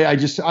 I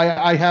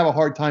have a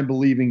hard time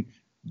believing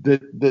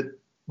that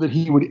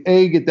he would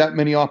A, get that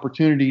many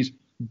opportunities,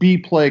 B,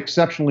 play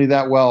exceptionally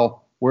that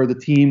well, where the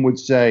team would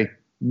say,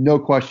 no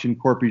question,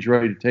 Corpy's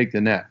ready to take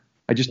the net.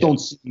 I just don't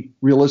see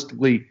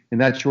realistically in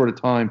that short a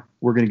time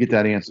we're going to get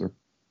that answer.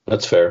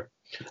 That's fair.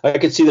 I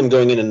could see them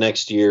going into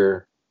next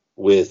year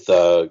with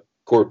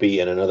Corpy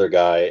and another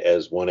guy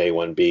as 1A,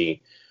 1B,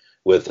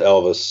 with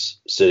Elvis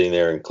sitting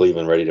there in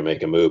Cleveland ready to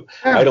make a move.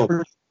 Yeah, I don't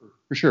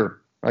for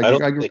sure. I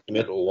don't think they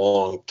commit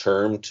long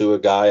term to a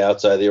guy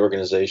outside the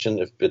organization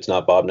if it's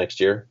not Bob next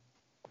year.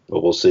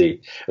 But we'll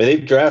see.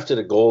 They've drafted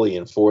a goalie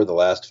in 4 of the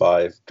last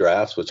 5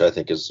 drafts, which I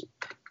think is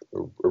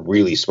a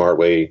really smart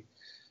way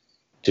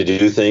to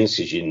do things,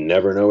 because you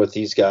never know with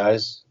these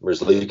guys.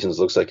 Merzlikins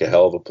looks like a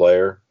hell of a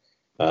player.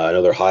 I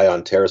know they're high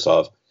on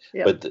Tarasov,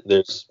 Yep. but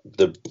there's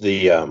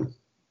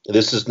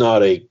this is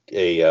not a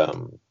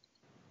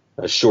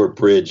short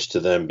bridge to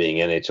them being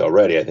NHL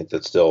ready. I think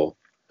that's still.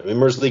 I mean,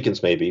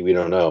 Merzlikins maybe, we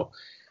don't know,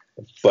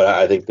 but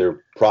I think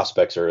their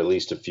prospects are at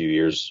least a few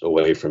years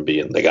away from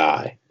being the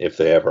guy, if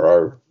they ever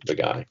are the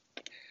guy.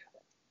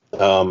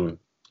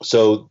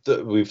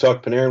 We've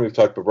talked Panarin, we've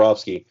talked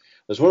Bobrovsky.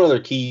 There's one other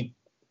key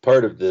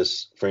part of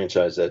this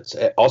franchise that's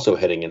also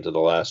heading into the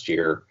last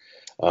year.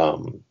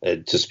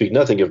 And to speak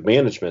nothing of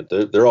management,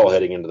 they're all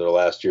heading into their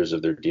last years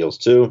of their deals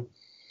too.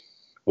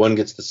 One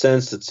gets the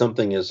sense that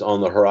something is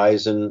on the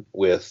horizon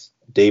with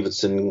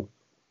Davidson,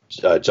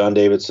 John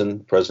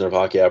Davidson, president of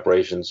hockey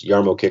operations,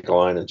 Jarmo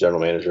Kekalainen,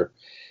 general manager,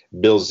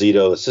 Bill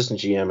Zito, assistant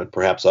GM, and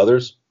perhaps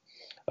others.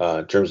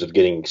 In terms of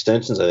getting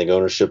extensions, I think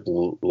ownership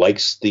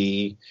likes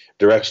the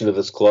direction of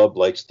this club,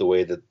 likes the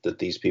way that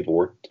these people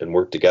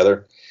work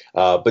together.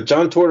 But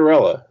John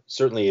Tortorella,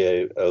 certainly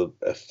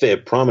a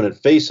prominent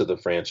face of the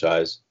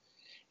franchise,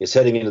 is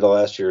heading into the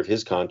last year of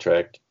his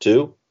contract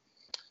too.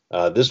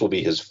 This will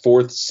be his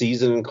fourth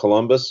season in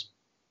Columbus.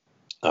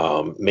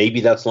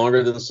 Maybe that's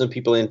longer than some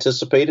people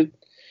anticipated.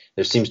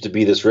 There seems to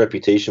be this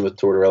reputation with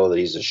Tortorella that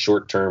he's a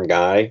short-term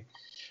guy.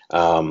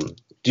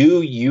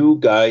 Do you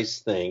guys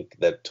think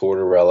that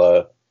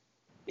Tortorella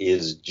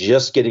is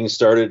just getting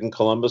started in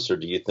Columbus, or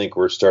do you think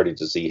we're starting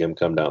to see him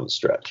come down the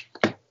stretch?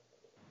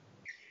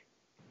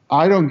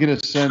 I don't get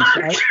a sense.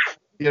 I don't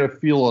get a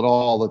feel at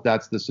all that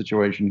that's the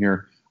situation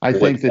here. I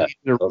think that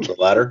the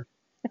latter.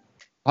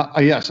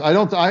 Yes, I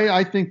don't.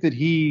 I think that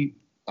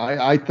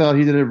I thought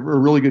he did a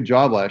really good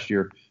job last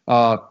year.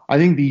 I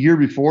think the year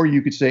before,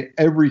 you could say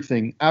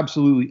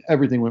absolutely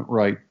everything went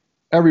right.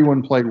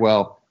 Everyone played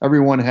well.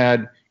 Everyone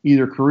had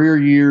either career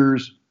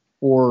years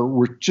or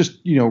were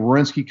just,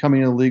 Werenski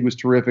coming into the league was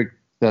terrific.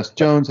 Thus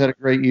Jones had a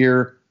great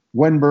year.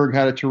 Wenberg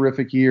had a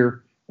terrific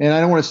year. And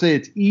I don't want to say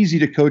it's easy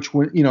to coach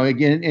when,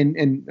 again,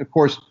 and of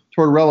course,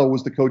 Tortorella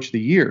was the coach of the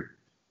year.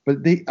 But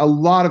a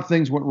lot of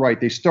things went right.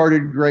 They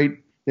started great.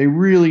 They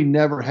really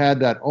never had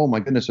that, oh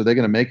my goodness, are they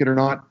going to make it or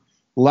not?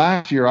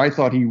 Last year, I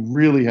thought he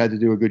really had to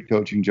do a good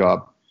coaching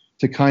job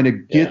to kind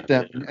of get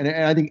them. And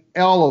I think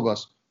all of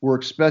us were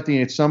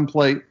expecting at some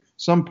point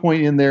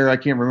in there, I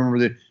can't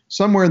remember,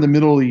 somewhere in the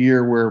middle of the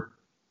year where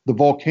the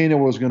volcano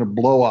was going to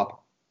blow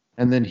up.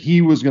 And then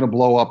he was going to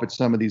blow up at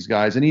some of these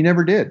guys. And he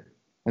never did.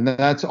 And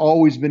that's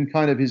always been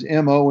kind of his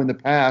MO in the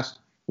past.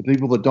 The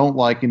people that don't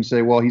like him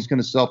say, well, he's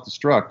going to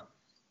self-destruct.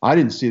 I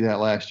didn't see that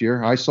last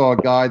year. I saw a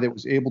guy that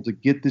was able to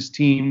get this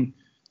team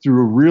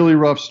through really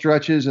rough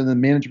stretches, and the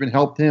management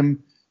helped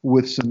him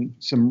with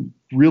some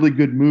really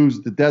good moves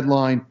at the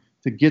deadline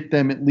to get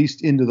them at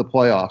least into the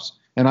playoffs.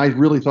 And I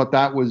really thought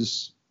that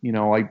was,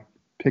 I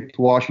picked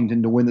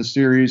Washington to win the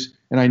series,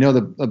 and I know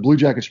the Blue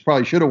Jackets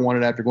probably should have won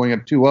it after going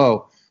up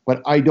 2-0,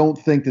 but I don't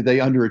think that they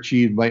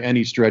underachieved by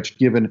any stretch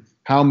given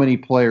how many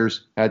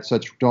players had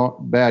such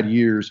bad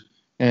years.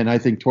 And I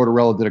think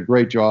Tortorella did a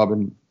great job,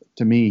 and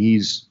to me,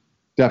 he's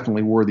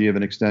definitely worthy of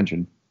an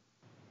extension.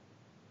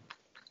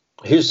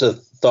 Here's a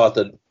thought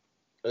that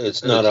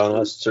it's not on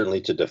us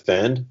certainly to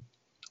defend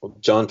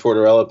John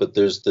Tortorella, but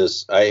there's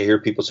this, I hear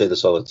people say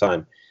this all the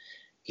time.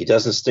 He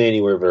doesn't stay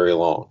anywhere very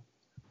long,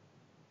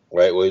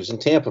 right? Well, he was in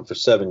Tampa for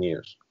 7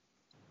 years.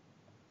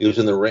 He was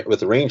with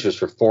the Rangers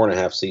for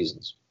 4.5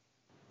 seasons.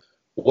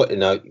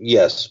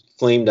 Yes,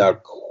 flamed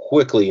out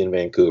quickly in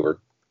Vancouver,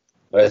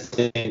 but I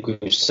think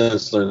we've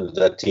since learned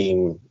that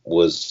team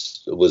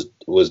was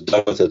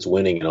done with its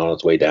winning and on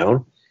its way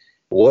down.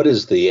 What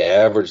is the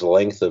average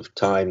length of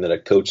time that a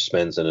coach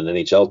spends in an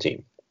NHL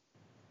team?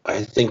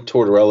 I think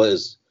Tortorella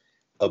is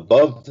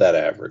above that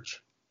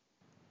average.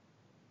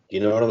 Do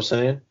you know what I'm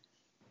saying?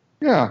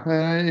 Yeah,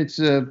 it's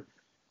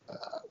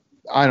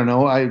I don't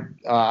know. I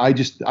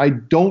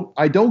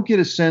don't get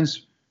a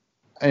sense,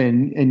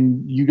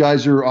 and you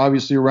guys are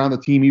obviously around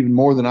the team even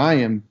more than I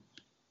am.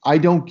 I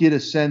don't get a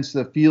sense,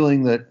 the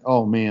feeling that,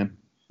 oh man,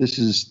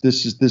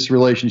 this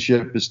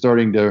relationship is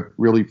starting to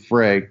really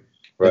fray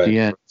at the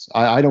end.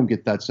 I don't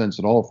get that sense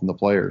at all from the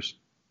players.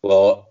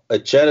 Well, I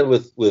chatted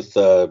with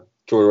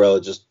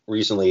Tortorella just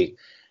recently,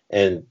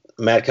 and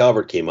Matt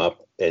Calvert came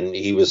up, and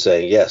he was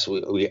saying, yes,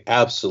 we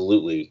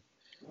absolutely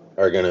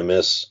are going to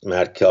miss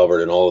Matt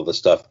Calvert and all of the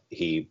stuff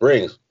he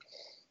brings.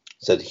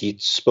 Said he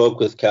spoke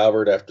with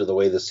Calvert after the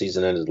way the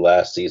season ended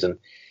last season.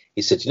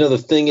 He said, the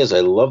thing is,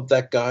 I love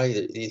that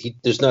guy.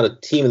 There's not a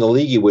team in the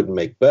league he wouldn't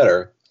make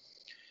better,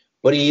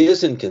 but he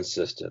is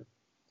inconsistent.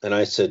 And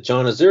I said,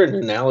 John, is there an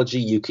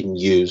analogy you can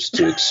use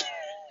to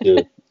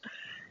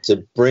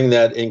bring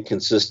that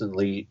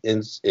inconsistently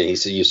in? And he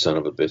said, you son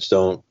of a bitch,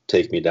 don't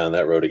take me down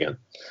that road again.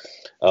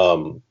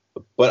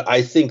 But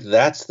I think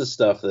that's the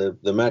stuff,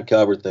 the Matt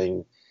Calvert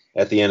thing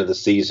at the end of the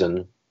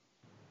season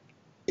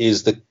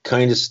is the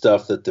kind of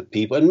stuff that the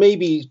people, and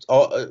maybe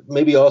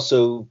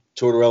also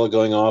Tortorella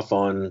going off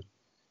on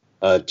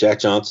Jack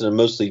Johnson and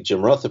mostly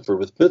Jim Rutherford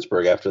with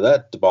Pittsburgh after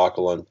that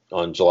debacle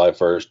on July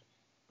 1st,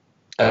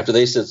 after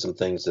they said some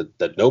things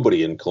that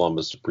nobody in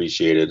Columbus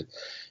appreciated,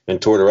 and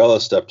Tortorella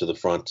stepped to the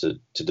front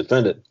to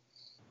defend it.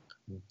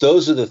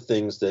 those are the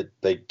things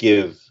that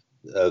give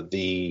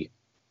the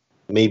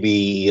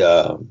maybe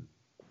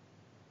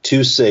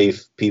too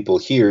safe people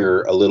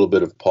here a little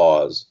bit of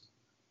pause.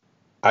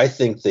 I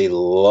think they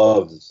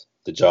love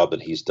the job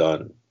that he's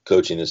done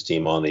coaching this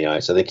team on the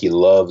ice. I think he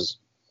loves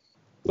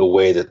the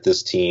way that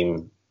this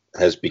team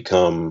has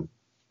become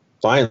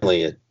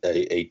finally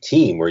a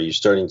team where you're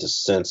starting to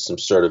sense some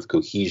sort of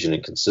cohesion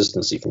and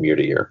consistency from year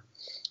to year.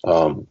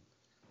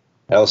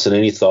 Allison,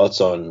 any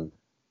thoughts on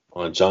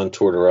John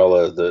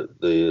Tortorella,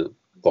 the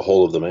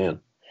whole of the man?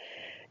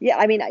 Yeah,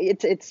 I mean,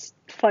 it's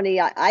funny.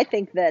 I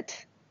think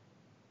that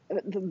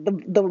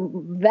the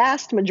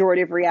vast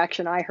majority of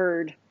reaction I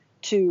heard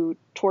to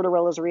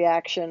Tortorella's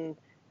reaction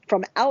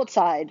from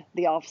outside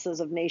the offices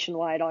of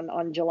Nationwide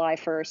on July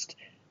 1st,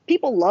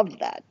 people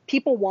loved that.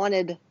 People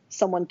wanted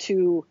someone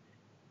to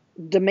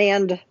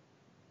demand,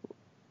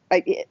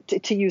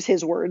 to use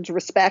his words,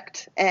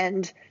 respect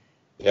and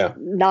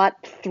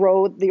not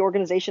throw the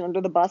organization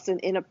under the bus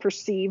in a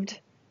perceived,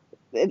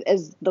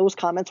 as those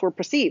comments were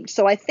perceived.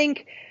 So I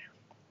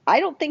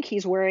don't think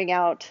he's wearing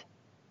out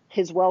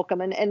his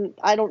welcome. And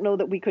I don't know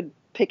that we could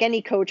pick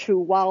any coach who,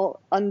 while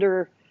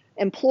under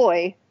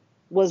employ,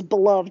 was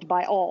beloved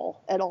by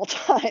all at all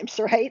times,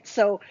 right?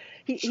 So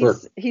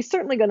he's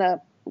certainly going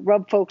to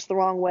rub folks the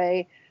wrong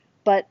way.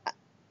 But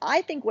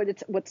I think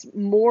what's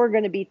more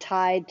going to be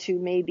tied to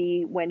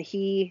maybe when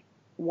he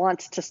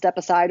wants to step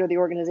aside or the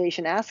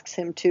organization asks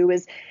him to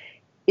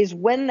is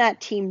when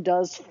that team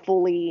does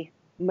fully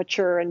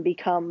mature and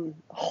become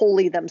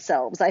wholly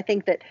themselves. I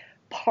think that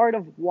part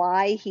of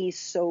why he's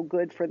so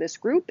good for this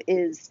group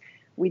is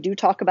we do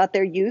talk about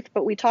their youth,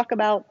 but we talk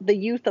about the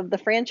youth of the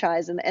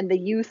franchise and the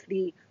youth,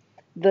 the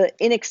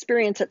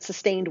inexperience at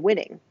sustained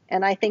winning.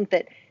 And I think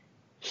that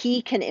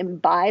he can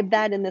imbibe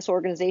that in this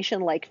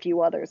organization like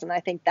few others. And I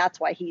think that's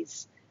why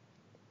he's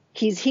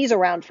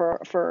around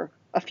for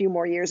a few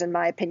more years, in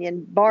my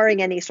opinion,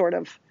 barring any sort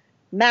of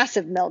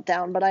massive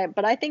meltdown.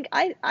 But I think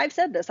I've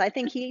said this. I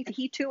think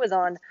he too is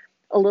on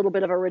a little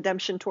bit of a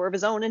redemption tour of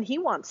his own, and he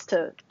wants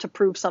to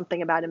prove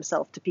something about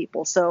himself to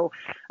people. So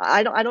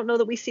I don't know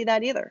that we see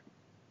that either.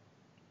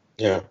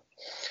 Yeah.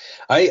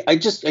 I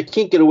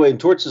can't get away. And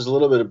Torts is a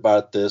little bit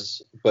about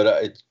this,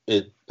 but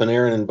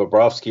Panarin and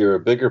Bobrovsky are a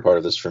bigger part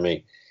of this for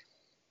me.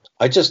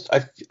 I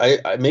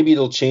maybe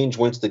it'll change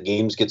once the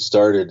games get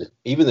started,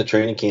 even the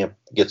training camp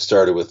gets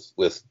started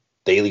with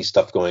daily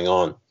stuff going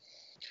on.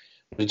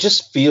 It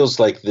just feels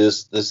like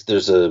there's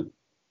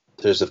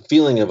a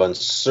feeling of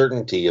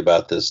uncertainty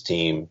about this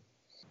team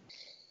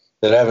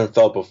that I haven't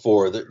felt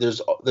before.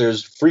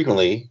 There's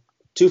frequently,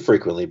 too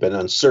frequently, been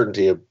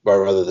uncertainty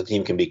about whether the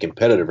team can be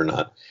competitive or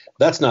not.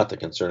 That's not the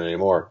concern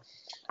anymore.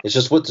 It's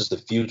just, what does the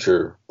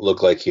future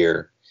look like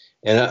here?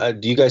 And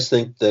do you guys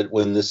think that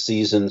when this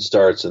season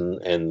starts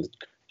and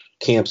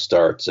camp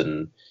starts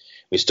and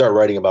we start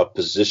writing about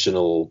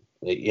positional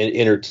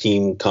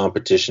inter-team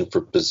competition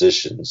for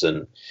positions,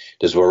 and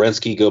does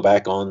Werenski go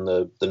back on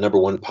the number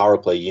one power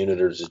play unit,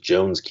 or does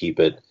Jones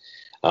keep it?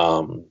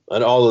 And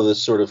all of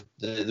this sort of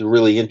the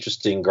really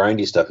interesting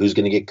grindy stuff. Who's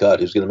going to get cut?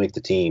 Who's going to make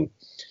the team?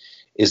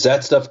 Is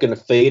that stuff going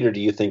to fade, or do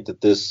you think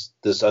that this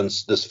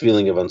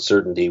feeling of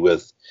uncertainty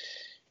with,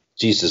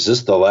 geez, is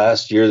this the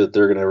last year that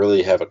they're going to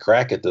really have a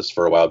crack at this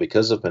for a while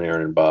because of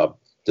Panarin and Bob?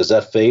 Does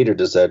that fade, or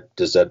does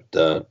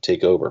that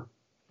take over?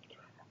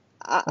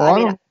 Go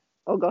ahead.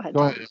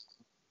 Go ahead.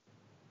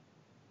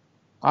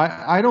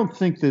 I don't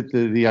think that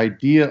the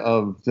idea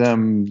of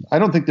them, I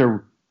don't think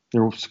their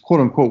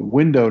quote unquote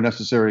window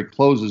necessarily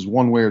closes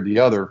one way or the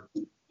other,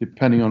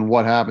 depending on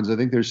what happens. I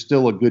think there's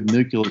still a good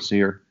nucleus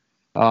here.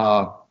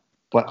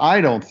 But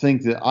I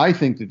think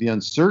that the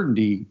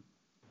uncertainty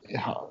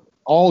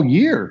all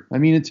year, I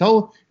mean,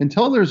 until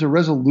there's a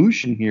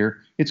resolution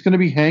here, it's going to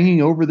be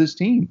hanging over this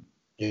team.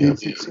 Yeah.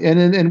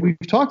 And we've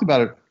talked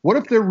about it. What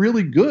if they're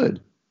really good?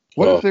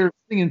 What if they're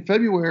sitting in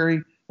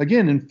February,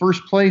 again, in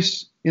first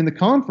place in the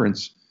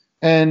conference,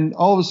 and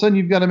all of a sudden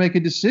you've got to make a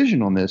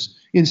decision on this?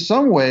 In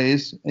some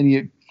ways, and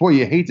you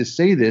hate to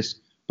say this,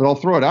 but I'll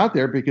throw it out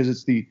there because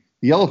it's the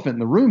elephant in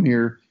the room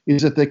here,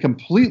 is that they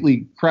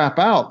completely crap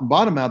out and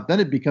bottom out, then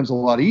it becomes a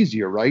lot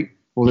easier, right?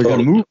 Well, they're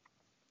going to move.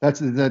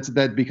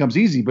 That becomes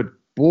easy, but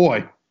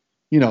boy,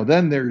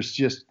 then there's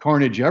just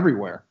carnage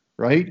everywhere,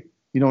 right?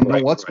 You don't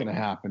know what's going to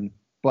happen.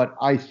 But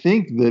I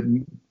think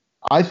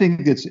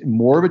it's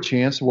more of a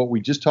chance of what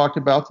we just talked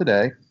about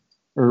today,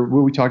 or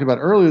what we talked about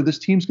earlier. This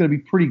team's going to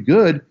be pretty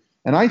good,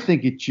 and I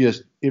think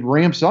it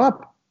ramps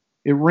up.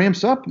 It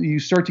ramps up. You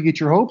start to get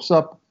your hopes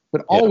up,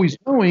 but always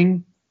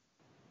knowing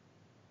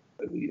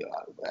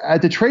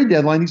at the trade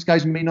deadline these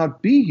guys may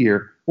not be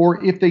here,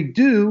 or if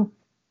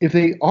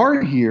they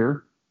are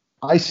here,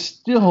 I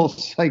still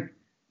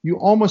you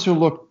almost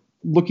are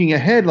looking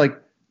ahead. Like,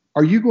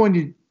 are you going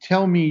to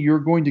tell me you're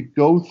going to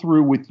go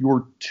through with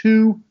your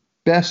two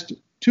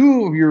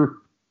of your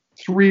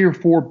 3 or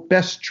 4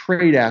 best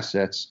trade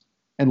assets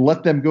and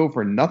let them go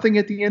for nothing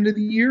at the end of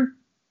the year?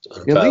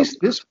 At least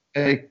this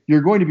way,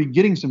 you're going to be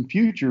getting some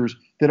futures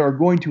that are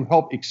going to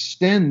help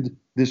extend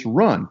this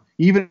run,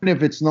 even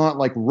if it's not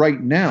like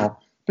right now.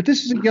 But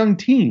this is a young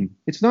team.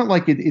 It's not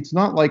like it's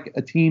not like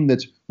a team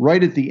that's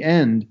right at the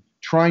end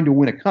trying to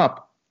win a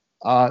cup.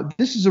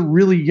 This is a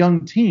really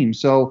young team,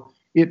 so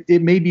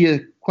it may be a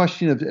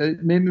question of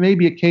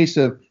maybe a case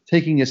of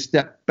taking a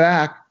step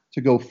back to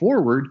go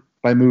forward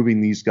by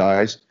moving these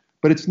guys,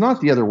 but it's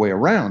not the other way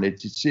around.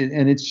 It's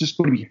just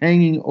going to be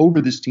hanging over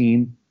this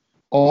team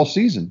all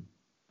season.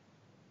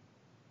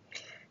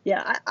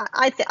 Yeah,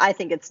 I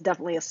think it's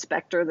definitely a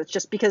specter that's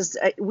just because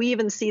we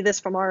even see this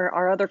from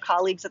our other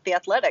colleagues at The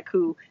Athletic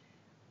who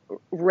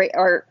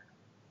are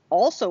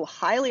also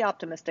highly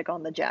optimistic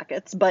on the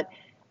Jackets. But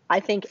I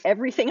think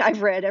everything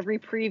I've read, every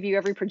preview,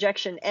 every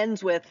projection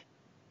ends with,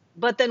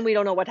 but then we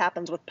don't know what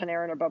happens with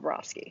Panarin or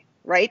Bobrovsky,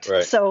 right?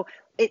 So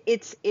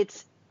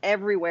it's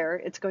everywhere.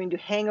 It's going to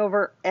hang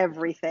over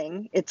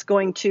everything. It's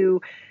going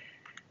to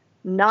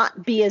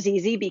not be as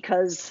easy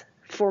because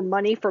for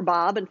money for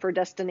Bob and for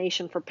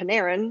destination for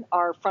Panarin,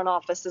 our front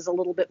office is a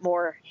little bit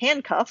more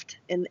handcuffed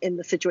in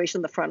the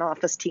situation, the front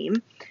office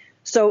team.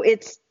 So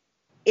it's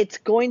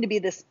going to be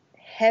this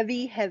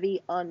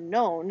heavy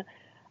unknown.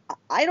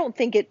 I don't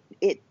think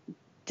it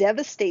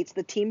devastates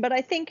the team, but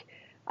I think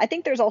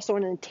there's also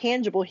an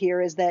intangible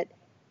here is that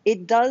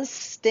it does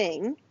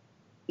sting,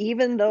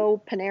 even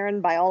though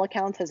Panarin, by all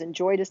accounts, has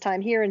enjoyed his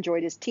time here,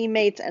 enjoyed his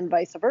teammates, and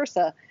vice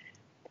versa.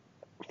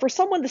 For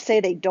someone to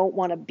say they don't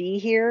want to be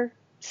here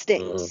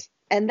stings,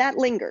 and that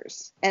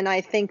lingers. And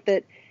I think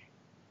that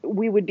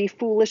we would be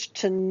foolish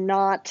to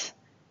not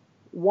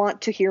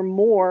want to hear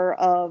more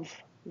of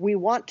we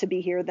want to be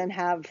here than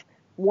have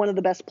one of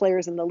the best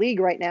players in the league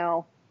right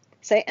now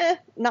say,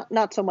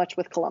 not so much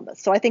with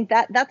Columbus. So I think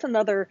that's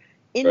another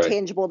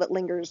intangible that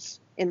lingers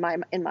in my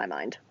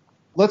mind.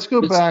 Let's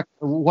go back.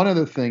 One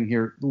other thing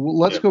here.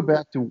 Let's go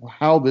back to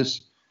how this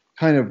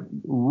kind of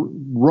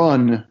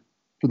run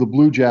for the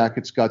Blue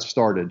Jackets got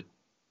started.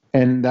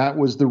 And that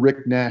was the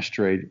Rick Nash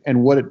trade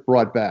and what it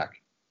brought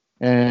back.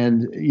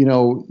 And,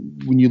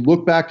 when you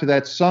look back to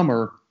that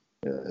summer,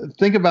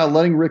 think about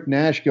letting Rick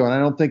Nash go. And I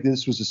don't think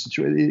this was a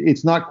situation.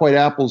 It's not quite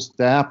apples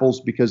to apples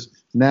because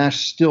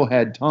Nash still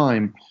had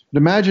time. But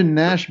imagine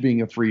Nash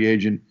being a free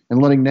agent and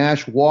letting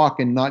Nash walk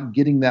and not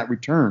getting that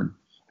return.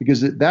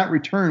 Because that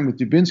return with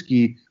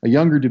Dubinsky, a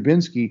younger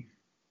Dubinsky,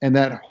 and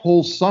that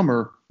whole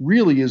summer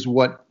really is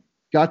what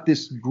got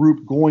this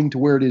group going to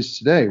where it is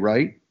today,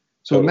 right?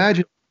 So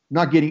imagine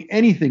not getting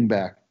anything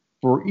back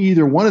for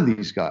either one of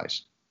these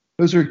guys.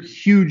 Those are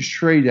huge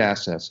trade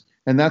assets.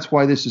 And that's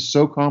why this is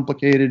so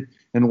complicated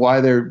and why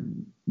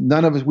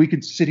none of us, we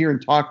could sit here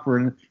and talk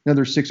for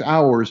another 6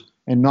 hours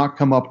and not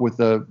come up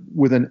with a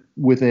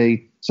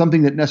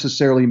something that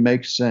necessarily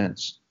makes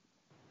sense.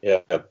 Yeah.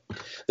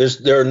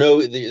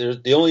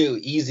 The only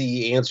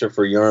easy answer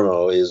for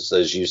Jarmo is,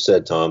 as you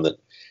said, Tom, that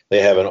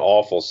they have an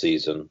awful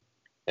season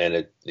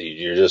and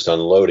you're just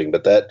unloading,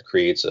 but that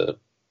creates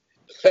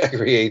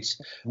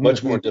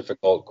much more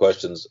difficult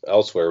questions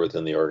elsewhere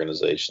within the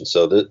organization.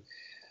 So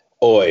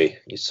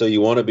so you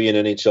want to be an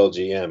NHL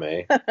GM,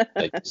 eh?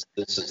 Like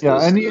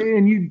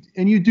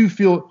and you do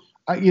feel,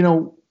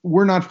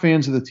 we're not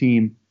fans of the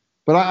team,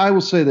 but I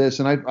will say this,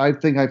 and I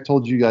think I've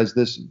told you guys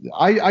this.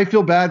 I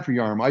feel bad for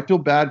Jarmo. I feel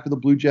bad for the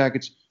Blue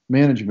Jackets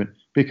management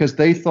because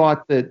they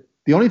thought that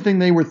the only thing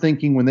they were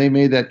thinking when they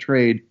made that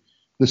trade,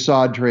 the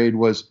Saad trade,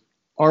 was,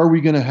 are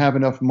we going to have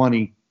enough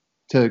money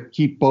to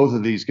keep both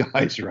of these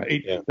guys,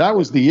 right? Yeah. That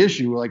was the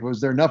issue. Like,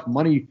 was there enough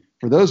money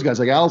for those guys?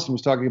 Like Allison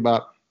was talking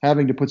about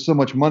having to put so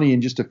much money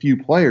in just a few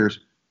players.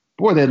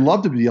 Boy, they'd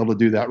love to be able to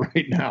do that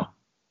right now.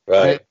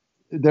 Right.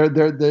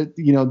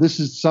 This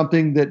is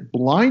something that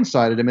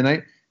blindsided them.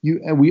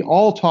 And we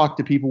all talked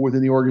to people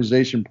within the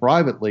organization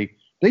privately.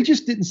 They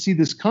just didn't see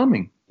this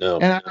coming. No.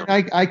 And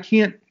I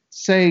can't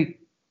say,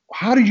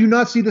 how did you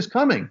not see this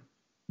coming?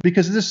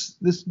 Because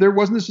there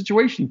wasn't a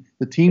situation.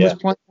 The team was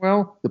playing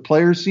well. The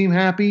players seemed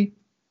happy.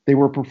 They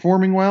were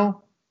performing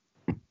well.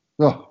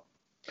 Oh.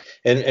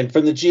 And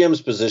from the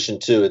GM's position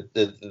too,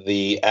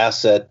 the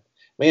asset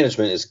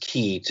management is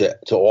key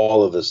to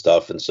all of this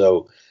stuff. And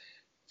so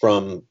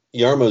from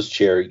Jarmo's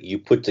chair, you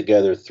put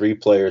together 3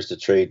 players to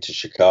trade to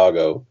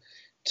Chicago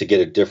to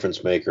get a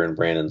difference maker in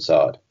Brandon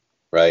Saad,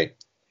 right?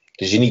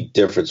 Because you need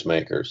difference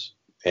makers.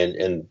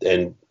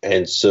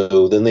 And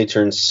so then they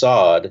turn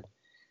Saad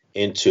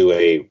into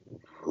a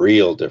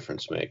real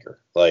difference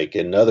maker, like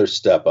another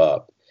step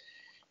up.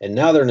 And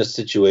now they're in a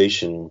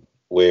situation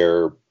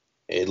where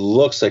it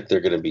looks like they're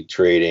going to be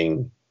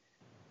trading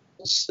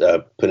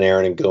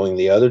Panarin and going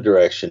the other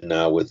direction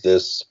now with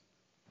this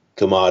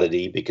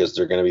commodity because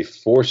they're going to be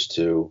forced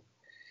to.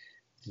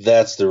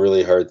 That's the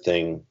really hard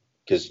thing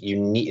because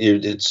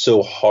it's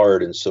so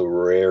hard and so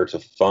rare to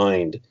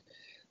find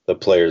the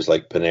players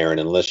like Panarin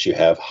unless you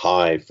have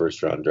high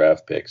first-round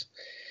draft picks.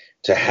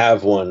 To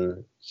have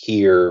one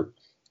here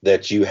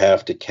that you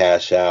have to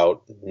cash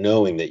out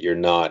knowing that you're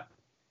not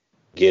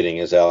getting,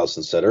 as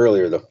Allison said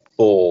earlier, the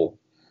full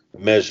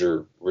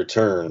measure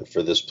return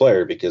for this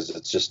player because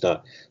it's just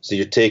not. So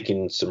you're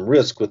taking some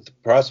risk with the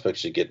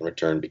prospects you get in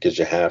return because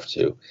you have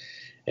to.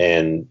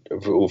 And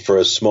for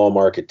a small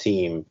market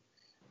team,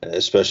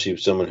 especially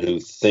someone who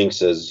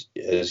thinks as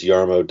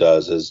Yarmo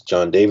does, as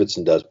John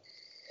Davidson does,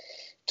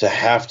 to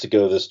have to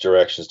go this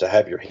direction is to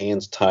have your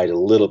hands tied a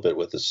little bit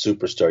with a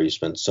superstar you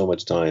spend so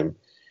much time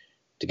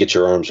to get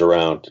your arms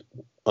around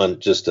on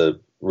just a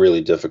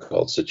really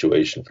difficult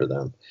situation for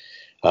them.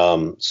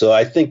 So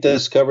I think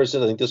this covers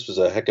it. I think this was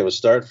a heck of a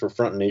start for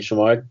Front and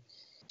Nationwide.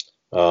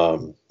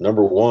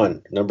 Number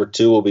one. Number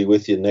two will be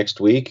with you next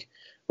week.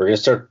 We're going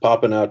to start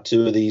popping out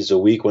 2 of these a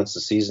week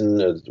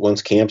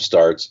once camp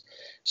starts.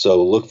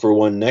 So look for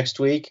one next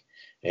week,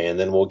 and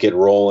then we'll get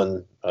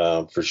rolling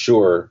for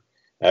sure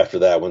after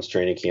that once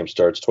training camp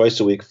starts. Twice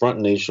a week, Front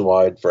and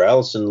Nationwide. For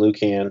Allison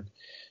Lucan,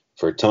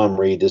 for Tom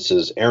Reed, this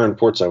is Aaron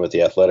Portzline with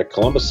The Athletic.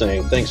 Columbus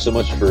saying thanks so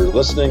much for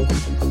listening.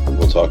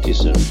 We'll talk to you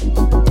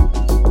soon.